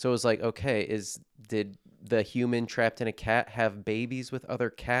 Right. So it was like, okay, did the human trapped in a cat have babies with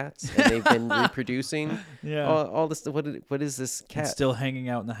other cats and they've been reproducing? Yeah. All this. What is this cat? It's still hanging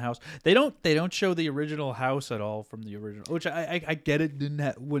out in the house. They don't show the original house at all from the original, which I get it.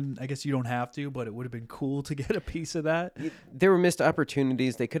 I guess you don't have to, but it would have been cool to get a piece of that. There were missed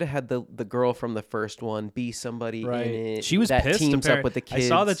opportunities. They could have had the girl from the first one be somebody in it. She was that pissed. Teams up with the kids. I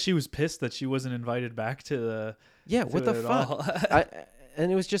saw that she was pissed that she wasn't invited back to the. Yeah, what the fuck?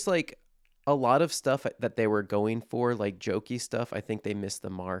 And it was just like a lot of stuff that they were going for, like jokey stuff. I think they missed the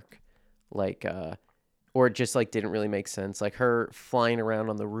mark, like, or it just like didn't really make sense. Like her flying around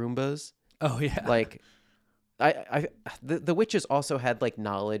on the Roombas. Oh yeah. Like, the witches also had like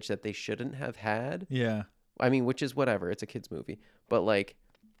knowledge that they shouldn't have had. Yeah. I mean, which is whatever. It's a kids movie, but like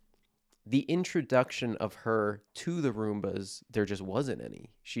the introduction of her to the Roombas, there just wasn't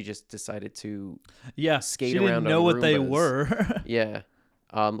any. She just decided to skate she around. Didn't know on what Roombas. they were. Yeah.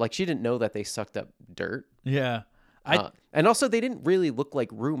 Like she didn't know that they sucked up dirt. Yeah. And also they didn't really look like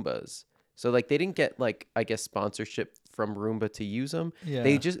Roombas. So like they didn't get like, I guess, sponsorship from Roomba to use them. Yeah.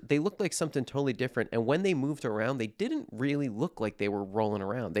 They looked like something totally different. And when they moved around, they didn't really look like they were rolling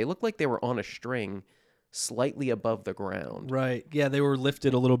around. They looked like they were on a string slightly above the ground. Right. Yeah, they were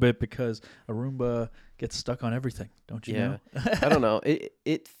lifted a little bit because a Roomba gets stuck on everything, don't you know? I don't know.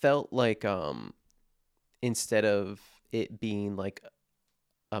 It felt like instead of it being like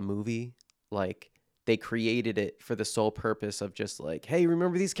a movie, like they created it for the sole purpose of just like, hey,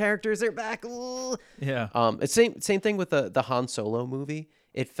 remember these characters? They're back. Ooh. Yeah. It's same thing with the Han Solo movie.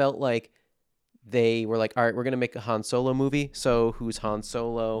 It felt like they were like, all right, we're going to make a Han Solo movie. So who's Han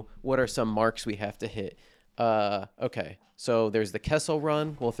Solo? What are some marks we have to hit? Okay. So there's the Kessel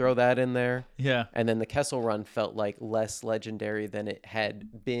Run. We'll throw that in there. Yeah. And then the Kessel Run felt like less legendary than it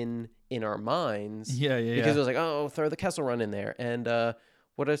had been in our minds. Yeah. Because it was like, oh, throw the Kessel Run in there. And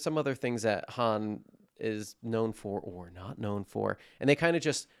what are some other things that Han is known for or not known for? And they kind of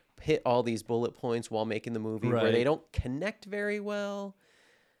just hit all these bullet points while making the movie where they don't connect very well.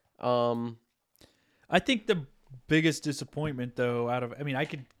 I think the biggest disappointment, though, I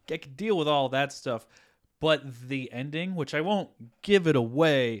could deal with all that stuff, but the ending, which I won't give it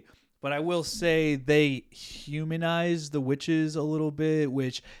away, but I will say they humanized the witches a little bit,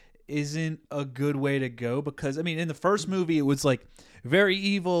 which isn't a good way to go, because I mean, in the first movie it was like very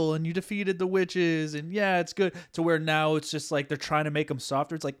evil and you defeated the witches and yeah, it's good, to where now it's just like they're trying to make them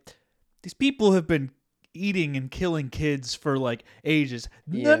softer. It's like these people have been eating and killing kids for like ages.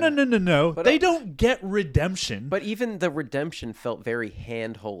 Yeah. No. But they don't get redemption. But even the redemption felt very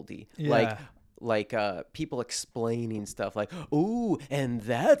hand-holdy. Yeah. Like people explaining stuff like, "Ooh, and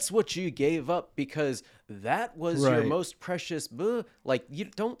that's what you gave up because that was your Right. most precious." Like, you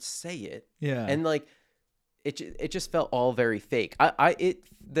don't say it. Yeah. And like, it just felt all very fake.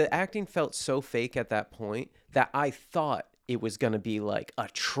 The acting felt so fake at that point that I thought it was gonna be like a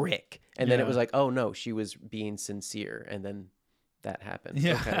trick, and then it Yeah. was like, oh no, she was being sincere, and then that happened.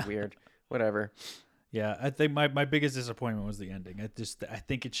 Yeah. Okay, weird. Whatever. Yeah, I think my biggest disappointment was the ending. I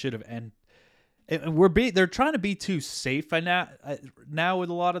think it should have ended. They're trying to be too safe. Now with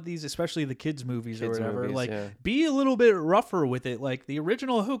a lot of these, especially the kids movies or Kids whatever, movies, like yeah. be a little bit rougher with it. Like the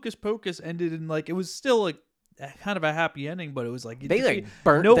original Hocus Pocus ended in like, it was still like kind of a happy ending, but it was like They like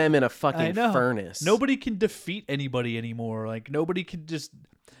burnt them in a fucking furnace. Nobody can defeat anybody anymore. Like nobody can just,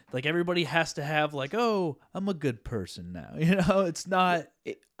 like, everybody has to have like, oh, I'm a good person now. You know, it's not.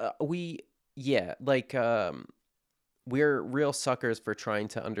 We're real suckers for trying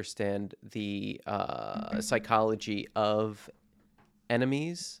to understand the psychology of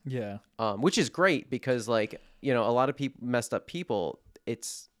enemies. Yeah. Which is great because, like, you know, a lot of messed up people,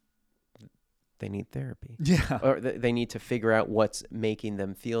 they need therapy. Yeah. Or they need to figure out what's making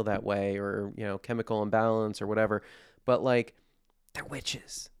them feel that way, or, you know, chemical imbalance or whatever. But like, they're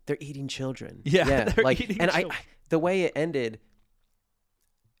witches. They're eating children. Yeah. They're like, eating and children. the way it ended,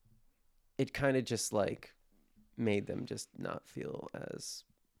 it kind of just like made them just not feel as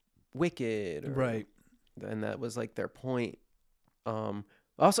wicked, Right. And that was like their point.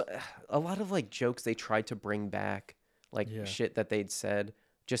 Also, a lot of like jokes they tried to bring back, like shit that they'd said,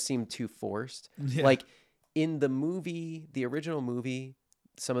 just seemed too forced. Yeah. Like in the movie, the original movie,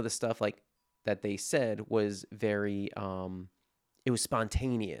 some of the stuff like that they said was very it was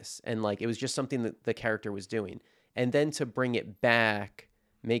spontaneous, and like it was just something that the character was doing. And then to bring it back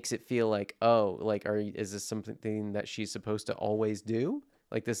makes it feel like, oh, like, is this something that she's supposed to always do?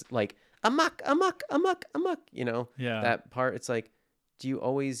 Like this, like, amok, you know? Yeah. That part, it's like, do you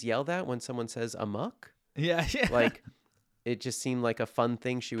always yell that when someone says amok? Yeah. Like, it just seemed like a fun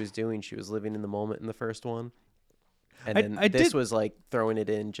thing she was doing. She was living in the moment in the first one. And then this was like throwing it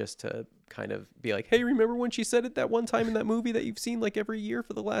in just to kind of be like, hey, remember when she said it that one time in that movie that you've seen like every year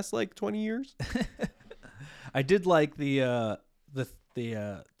for the last like 20 years? I did like the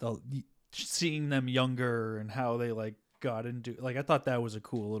seeing them younger and how they like got into, like, I thought that was a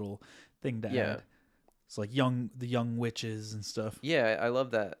cool little thing to add. It's like the young witches and stuff. Yeah, I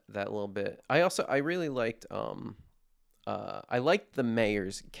love that little bit. I really liked I liked the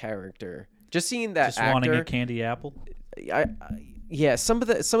mayor's character. Just seeing that Just actor, wanting a candy apple. Yeah, some of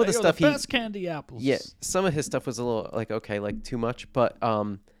the stuff the best candy apples. Yeah, some of his stuff was a little like, okay, like too much, but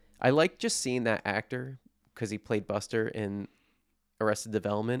I like just seeing that actor because he played Buster in Arrested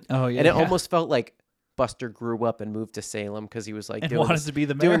Development. Oh yeah, and it almost felt like Buster grew up and moved to Salem because he was like and wanted to be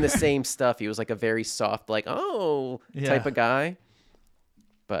the mayor. doing the same stuff. He was like a very soft, like type of guy.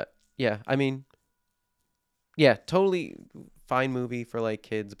 But yeah, I mean, yeah, totally fine movie for like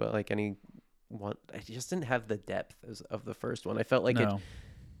kids, but like any one, I just didn't have the depth of the first one. I felt like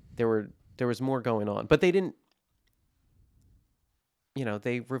there was more going on, but they didn't. You know,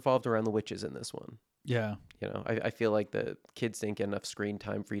 they revolved around the witches in this one. Yeah. You know, I feel like the kids didn't get enough screen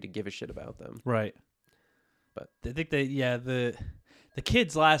time for you to give a shit about them. Right. But I think the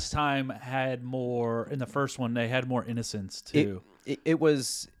kids last time had more, in the first one they had more innocence too. It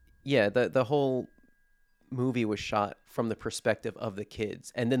was, yeah, the whole movie was shot from the perspective of the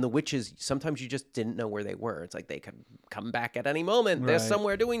kids, and then the witches, sometimes you just didn't know where they were. It's like they could come back at any moment. They're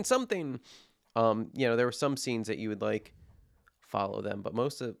somewhere doing something. You know, there were some scenes that you would like follow them, but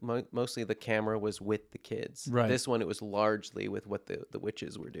mostly the camera was with the kids. Right. This one, it was largely with what the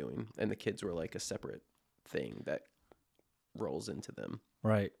witches were doing, and the kids were like a separate thing that rolls into them.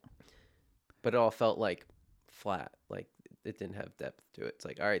 Right. But it all felt like flat, like it didn't have depth to it. It's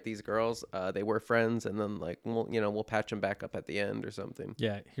like, all right, these girls, they were friends, and then like, we'll patch them back up at the end or something.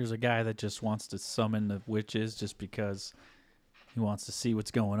 Yeah, here's a guy that just wants to summon the witches just because he wants to see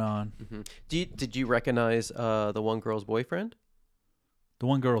what's going on. Mm-hmm. Did you recognize the one girl's boyfriend? The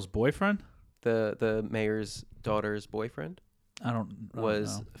one girl's boyfriend? The mayor's daughter's boyfriend? I don't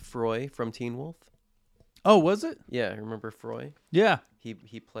was know. Froy from Teen Wolf. Oh, was it? Yeah, remember Froy? Yeah.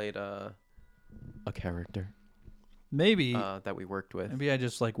 He played a character. Maybe that we worked with. Maybe I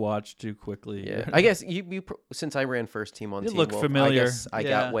just like watched too quickly. Yeah, I guess you since I ran first team on You Teen look Wolf, familiar. I guess I Yeah.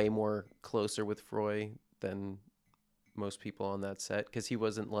 got way more closer with Froy than most people on that set because he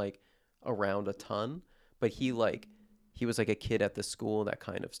wasn't like around a ton, but he was like a kid at the school that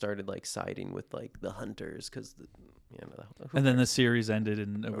kind of started like siding with like the hunters because and then the series ended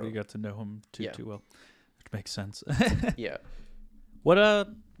and nobody got to know him too well, which makes sense. Yeah. What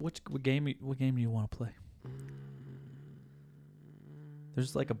game do you want to play?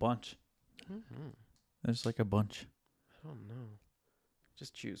 There's like a bunch. There's like a bunch. I don't know.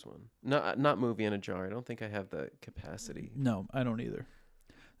 Just choose one. Not movie in a jar. I don't think I have the capacity. No, I don't either.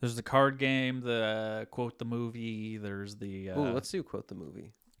 There's the card game, the quote the movie. There's the. Ooh, let's do quote the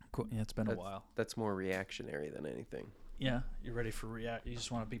movie. Yeah, it's been a while. That's more reactionary than anything. Yeah, you're ready for react. You just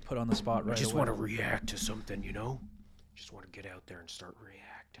want to be put on the spot right away. Just want to react to something, you know? Just want to get out there and start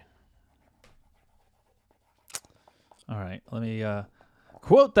reacting. All right, let me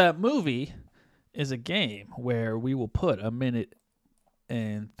quote that movie is a game where we will put a minute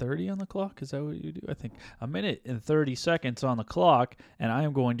and 30 on the clock. Is that what you do? I think a minute and 30 seconds on the clock, and I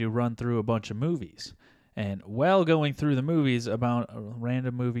am going to run through a bunch of movies. And while going through the movies about a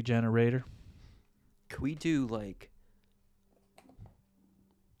random movie generator. Could we do like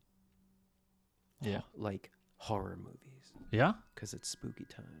like horror movies? Yeah? Because it's spooky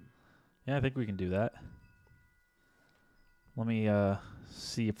time. Yeah, I think we can do that. Let me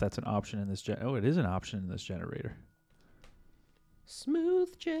see if that's an option in this Oh, it is an option in this generator.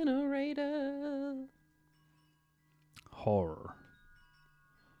 Smooth generator. Horror.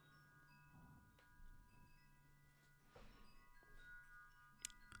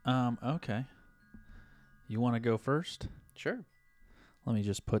 Okay. You want to go first? Sure. Let me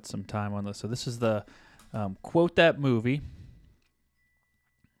just put some time on this. So this is the quote that movie.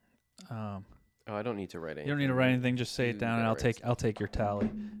 I don't need to write anything. You don't need to write anything. Just say it down, and I'll take your tally.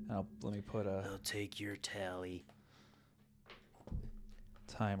 Let me put a. I'll take your tally.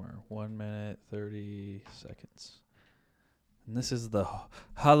 Timer. 1 minute 30 seconds. And this is the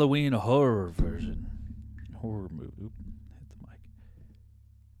Halloween horror version. Horror movie. Oop, hit the mic.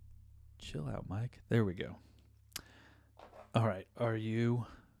 Chill out, Mike. There we go. All right. Are you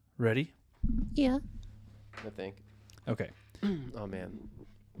ready? Yeah. I think. Okay. Oh man,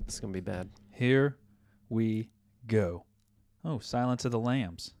 this is gonna be bad. Here we go. Oh, Silence of the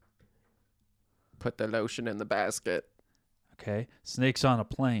Lambs. Put the lotion in the basket. Okay. Snakes on a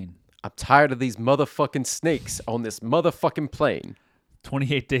Plane. I'm tired of these motherfucking snakes on this motherfucking plane.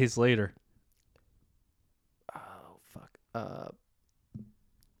 28 Days Later. Oh fuck.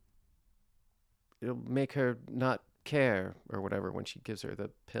 It'll make her not care or whatever when she gives her the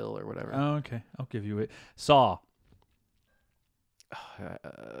pill or whatever. Oh, okay. I'll give you it. Saw.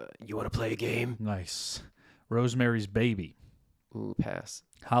 You want to play a game? Nice. Rosemary's Baby. Ooh, pass.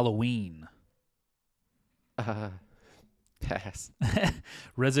 Halloween. Pass.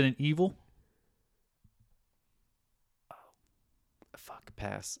 Resident Evil. Fuck,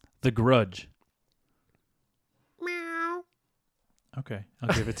 pass. The Grudge. Meow. Okay,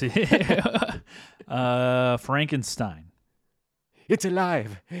 I'll give it to you. Frankenstein. It's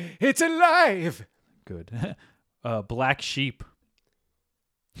alive. It's alive. Good. Black Sheep.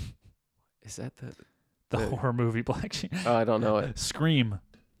 Is that the horror movie Black Sheep? Oh, I don't know it. Scream.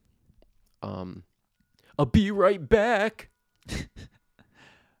 I'll be right back.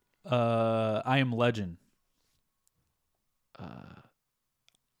 I Am Legend.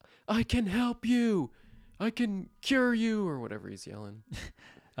 I can help you. I can cure you, or whatever he's yelling.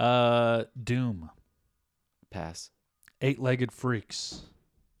 Doom. Pass. Eight-Legged Freaks.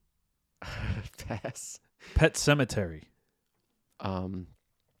 Pass. Pet Cemetery. Oh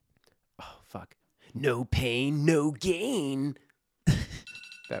fuck. No pain, no gain.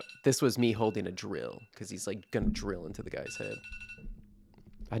 This was me holding a drill because he's like gonna drill into the guy's head.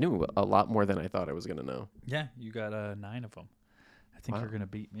 I knew a lot more than I thought I was gonna know. Yeah, you got 9 of them. I think you're gonna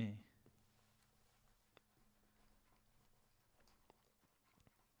beat me.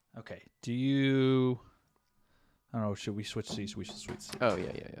 Okay. Do you? I don't know. Should we switch seats? We should switch seats. Oh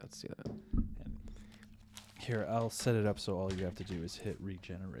yeah. Let's do that. And here, I'll set it up so all you have to do is hit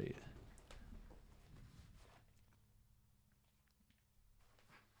regenerate.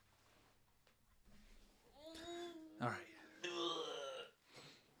 All right.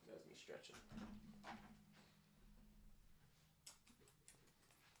 That was me stretching.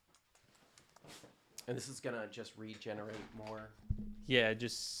 And this is gonna just regenerate more. Yeah,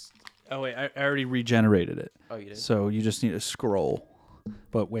 just. Oh wait, I already regenerated it. Oh, you did? So you just need to scroll.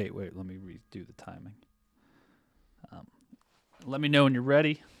 But wait, let me redo the timing. Let me know when you're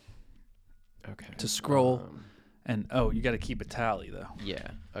ready. Okay. To scroll, And you got to keep a tally though.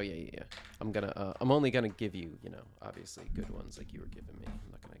 Yeah. Oh yeah. I'm only gonna give you, obviously good ones like you were giving me.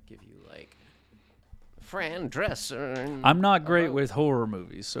 I'm not gonna give you like Fran Dresser. I'm not great with horror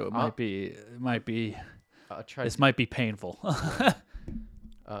movies, so it might be. This might be painful.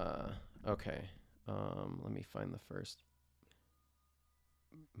 Okay. Let me find the first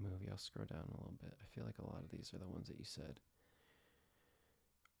movie. I'll scroll down a little bit. I feel like a lot of these are the ones that you said.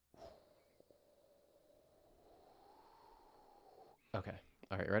 Okay.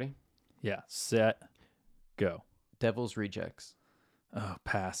 All right, ready? Yeah. Set. Go. Devil's Rejects. Oh,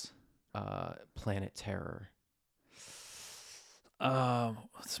 pass. Planet Terror.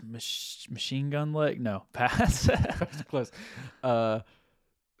 What's Machine Gun Leg? No, pass. Close.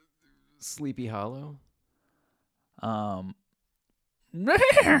 Sleepy Hollow. That's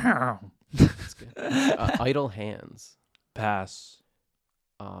good. Idle Hands. Pass.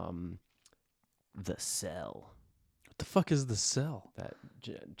 The Cell. What the fuck is The Cell? That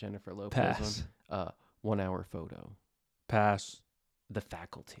Jennifer Lopez Pass. one. 1 Hour Photo. Pass. The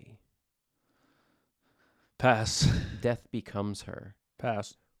Faculty. Pass. Death Becomes Her.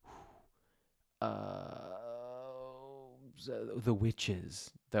 Pass. The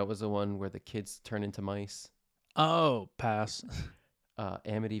Witches. That was the one where the kids turn into mice. Oh, pass.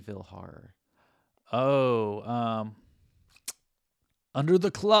 Amityville Horror. Oh, Under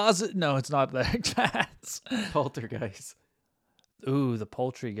the Closet. No, it's not that. Pass. Poltergeist. Ooh, the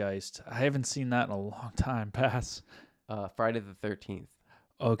Poultrygeist. I haven't seen that in a long time. Pass. Friday the 13th.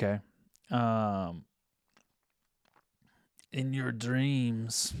 Okay. In Your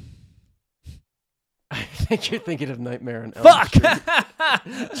Dreams. I think you're thinking of Nightmare on Elm Street.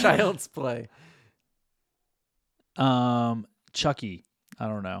 Child's Play. Chucky. I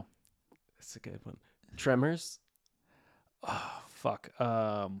don't know. That's a good one. Tremors. Oh, fuck.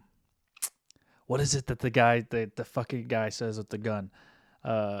 What is it that the fucking guy says with the gun?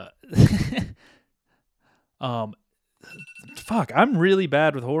 Fuck, I'm really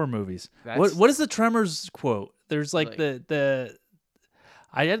bad with horror movies. What is the Tremors quote? There's like the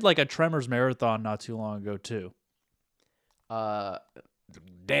I had like a Tremors marathon not too long ago too.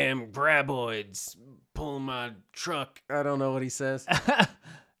 Damn graboids pulling my truck. I don't know what he says.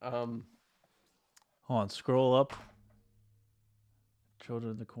 Hold on, scroll up.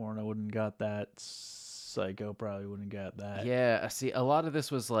 Children in the Corn, I wouldn't got that. Psycho probably wouldn't got that. Yeah, see, a lot of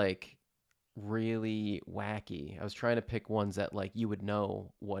this was like really wacky. I was trying to pick ones that like you would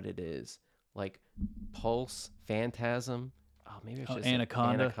know what it is. Like Pulse, Phantasm. Oh, maybe it's just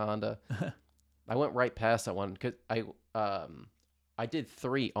Anaconda. I went right past that one because I did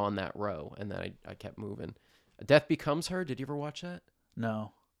 3 on that row and then I kept moving. Death Becomes Her. Did you ever watch that?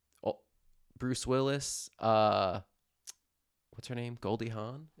 No. Oh, Bruce Willis. What's her name? Goldie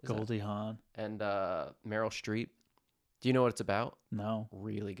Hawn. Goldie Hawn. And Meryl Streep. Do you know what it's about? No.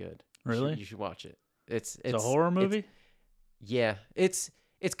 Really good. Really? You should watch it. It's a horror movie? Yeah. It's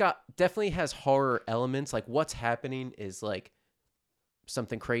got definitely has horror elements. Like what's happening is like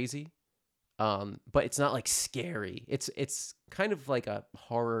something crazy. But it's not like scary. It's kind of like a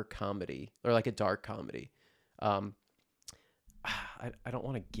horror comedy or like a dark comedy. I don't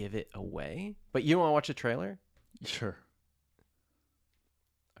want to give it away, but you want to watch a trailer? Sure.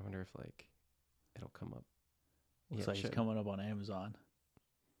 I wonder if like it'll come up. Looks like it's coming up on Amazon.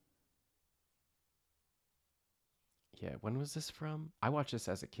 Yeah, when was this from? I watched this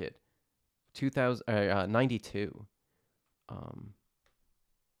as a kid. 92.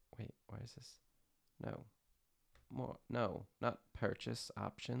 Wait, why is this? No, not purchase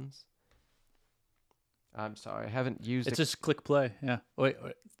options. I'm sorry, I haven't used it. It's just click play. Yeah. Wait,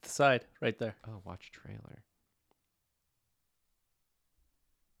 the side right there. Oh, watch trailer.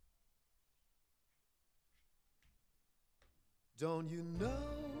 Don't you know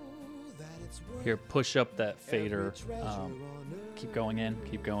that it's Here, push up that fader. Keep going in,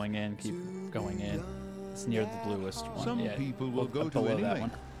 keep going in, keep going in. It's near the bluest one. Some people will go to any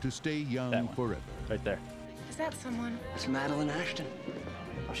length to stay young forever. Right there. Is that someone? It's Madeline Ashton.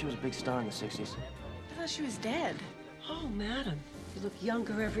 Oh, she was a big star in the 60s. I thought she was dead. Oh, madam, you look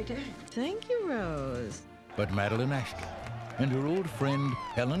younger every day. Thank you, Rose. But Madeline Ashton and her old friend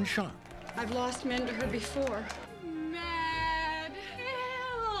Helen Sharp I've lost men to her before.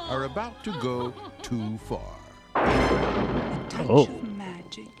 are about to go too far. Touch of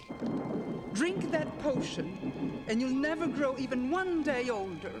magic. Drink that potion, and you'll never grow even 1 day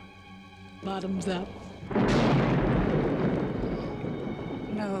older. Bottoms up.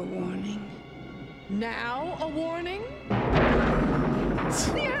 No warning. Now a warning?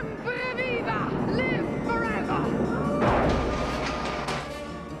 Siempre viva! Live forever!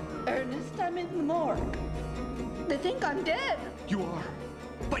 Ernest, I'm in the morgue. They think I'm dead. You are,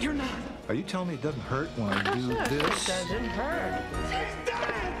 but you're not. Are you telling me it doesn't hurt when I do It this? doesn't hurt.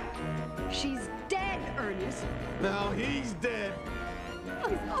 She's dead, Ernest. Now he's dead.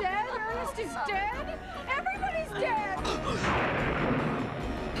 He's dead. Ernest is dead. Everybody's dead.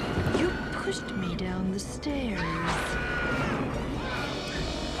 You pushed me down the stairs.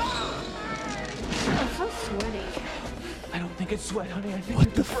 I'm so sweaty. I don't think it's sweat, honey. I think What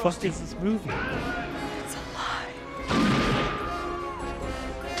it's the frosting. fuck is this movie? It's a lie.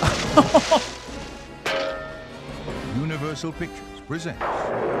 Universal Pictures presents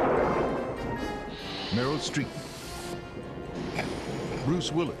Meryl Streep,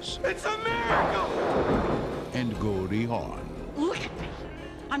 Bruce Willis, It's a miracle! and Goldie Hawn. Look at me.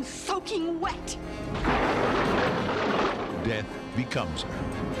 I'm soaking wet. Death becomes her.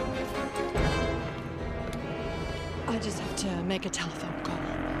 I just have to make a telephone call.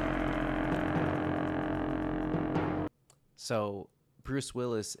 So Bruce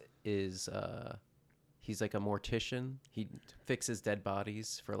Willis is he's like a mortician. He fixes dead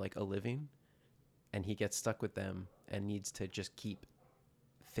bodies for like a living, and he gets stuck with them and needs to just keep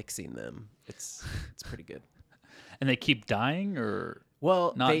fixing them. It's pretty good. And they keep dying or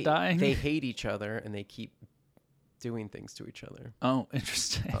Well, not dying? They hate each other and they keep doing things to each other. Oh,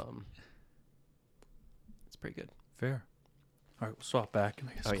 interesting. It's pretty good. Fair. All right, we'll swap back and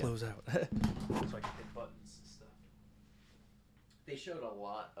I guess Oh, yeah. close out. So I can hit buttons and stuff. They showed a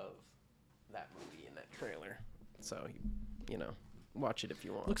lot of that movie in that trailer, so you know, watch it if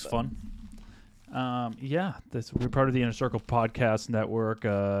you want. Looks but- fun. Yeah, we're part of the Inner Circle Podcast Network,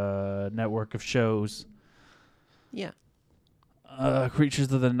 network of shows. Yeah.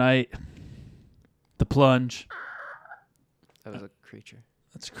 Creatures of the Night, The Plunge. That was a creature.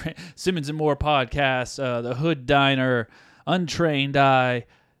 That's great. Simmons and More Podcast, The Hood Diner, Untrained Eye,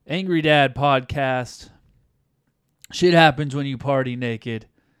 Angry Dad Podcast, Shit Happens When You Party Naked,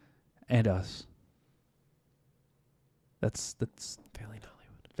 and us. That's Failing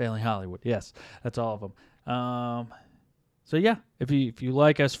Hollywood. Failing Hollywood. Yes, that's all of them. So yeah, if you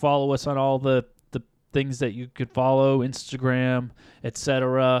like us, follow us on all the things that you could follow, Instagram,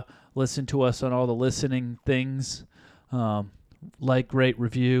 etc. Listen to us on all the listening things. Like, rate,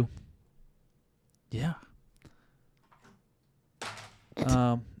 review. Yeah.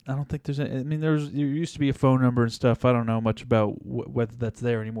 I don't think there's any, I mean, there used to be a phone number and stuff. I don't know much about whether that's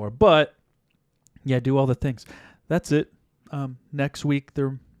there anymore. But, yeah, do all the things. That's it. Next week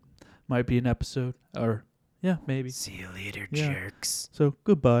there might be an episode. Or, yeah, maybe. See you later, Yeah. jerks. So,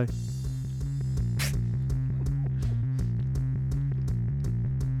 goodbye.